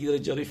بگی، واسه داره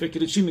جاری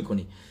فکر چی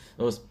میکنی.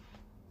 درست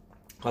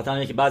خاطر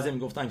اینکه بعضی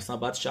میگفتن که اصلا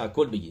باید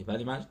شکل بگی،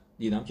 ولی من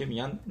دیدم که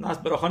میگن نه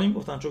براخا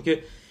نمیگفتن چون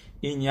که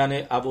این یعنی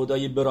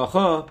عبودای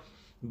براخا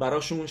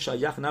براشون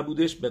شایخ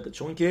نبودش،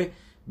 چون که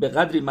به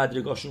قدری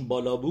مدرگاشون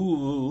بالا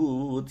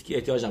بود که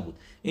احتیاج نبود.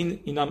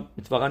 اینا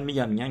اتفاقا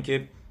میگن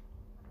که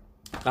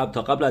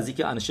قبل از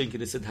اینکه انشین که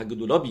رسید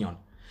هگدولا بیان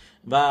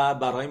و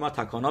برای ما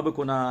تکانا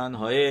بکنن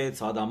های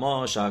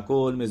صادما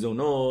شکل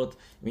مزونوت،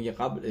 میگه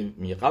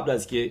قبل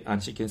از که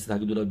انشین که رسید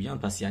هگدولا بیان،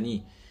 پس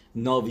یعنی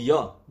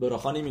ناویا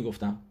براخا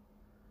نمیگفتن.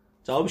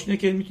 جوابش اینه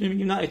که میتونیم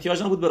بگیم نه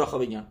احتیاج نبود براخا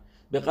بگن،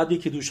 به قدری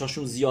که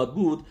دوشاشون زیاد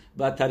بود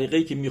و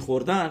طریقه‌ای که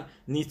میخوردن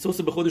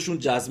نیتسوس به خودشون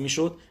جذب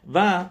میشد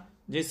و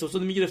نیتسوس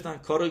رو میگرفتن،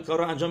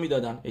 کارو انجام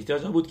میدادن،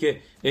 احتیاج نبود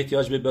که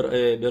احتیاج به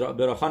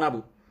براخا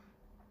نبود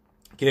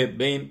که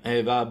بین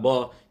و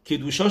با که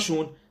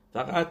دوشاشون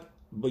فقط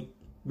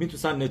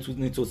میتونن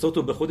نیتسوس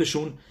رو به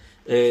خودشون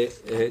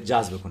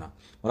جذب کنن.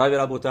 مرای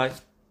ربوتای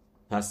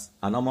پس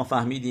الان ما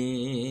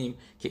فهمیدیم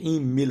که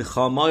این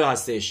میلخاما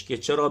هستش که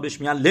چرا بهش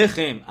میگن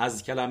لخم،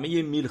 از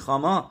کلمه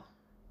میلخاما.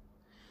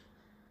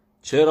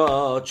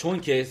 چرا؟ چون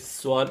که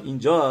سوال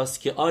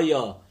اینجاست که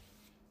آیا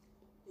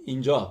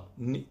اینجا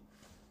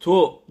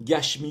تو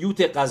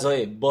گشمیوت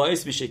غذای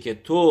باعث میشه که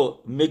تو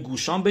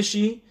مگوشان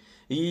بشی،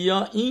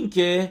 یا این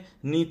که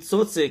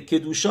نیتسوس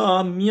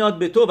کدوشا میاد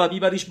به تو و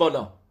بیبریش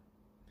بالا،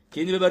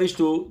 که اینی ببریش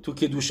تو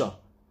کدوشا.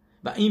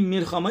 و این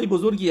میلخامای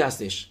بزرگی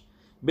هستش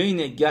بین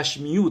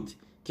گشمیوت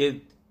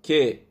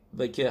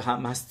که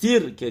هم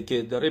هستیر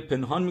که داره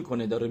پنهان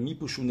میکنه، داره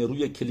میپوشونه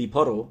روی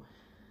کلیپا رو،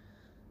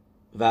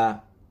 و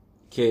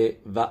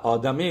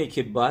آدمه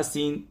که باعث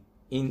این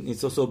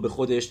نیتسوس رو به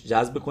خودش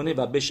جذب کنه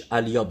و بهش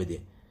علیا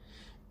بده.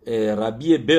 ربی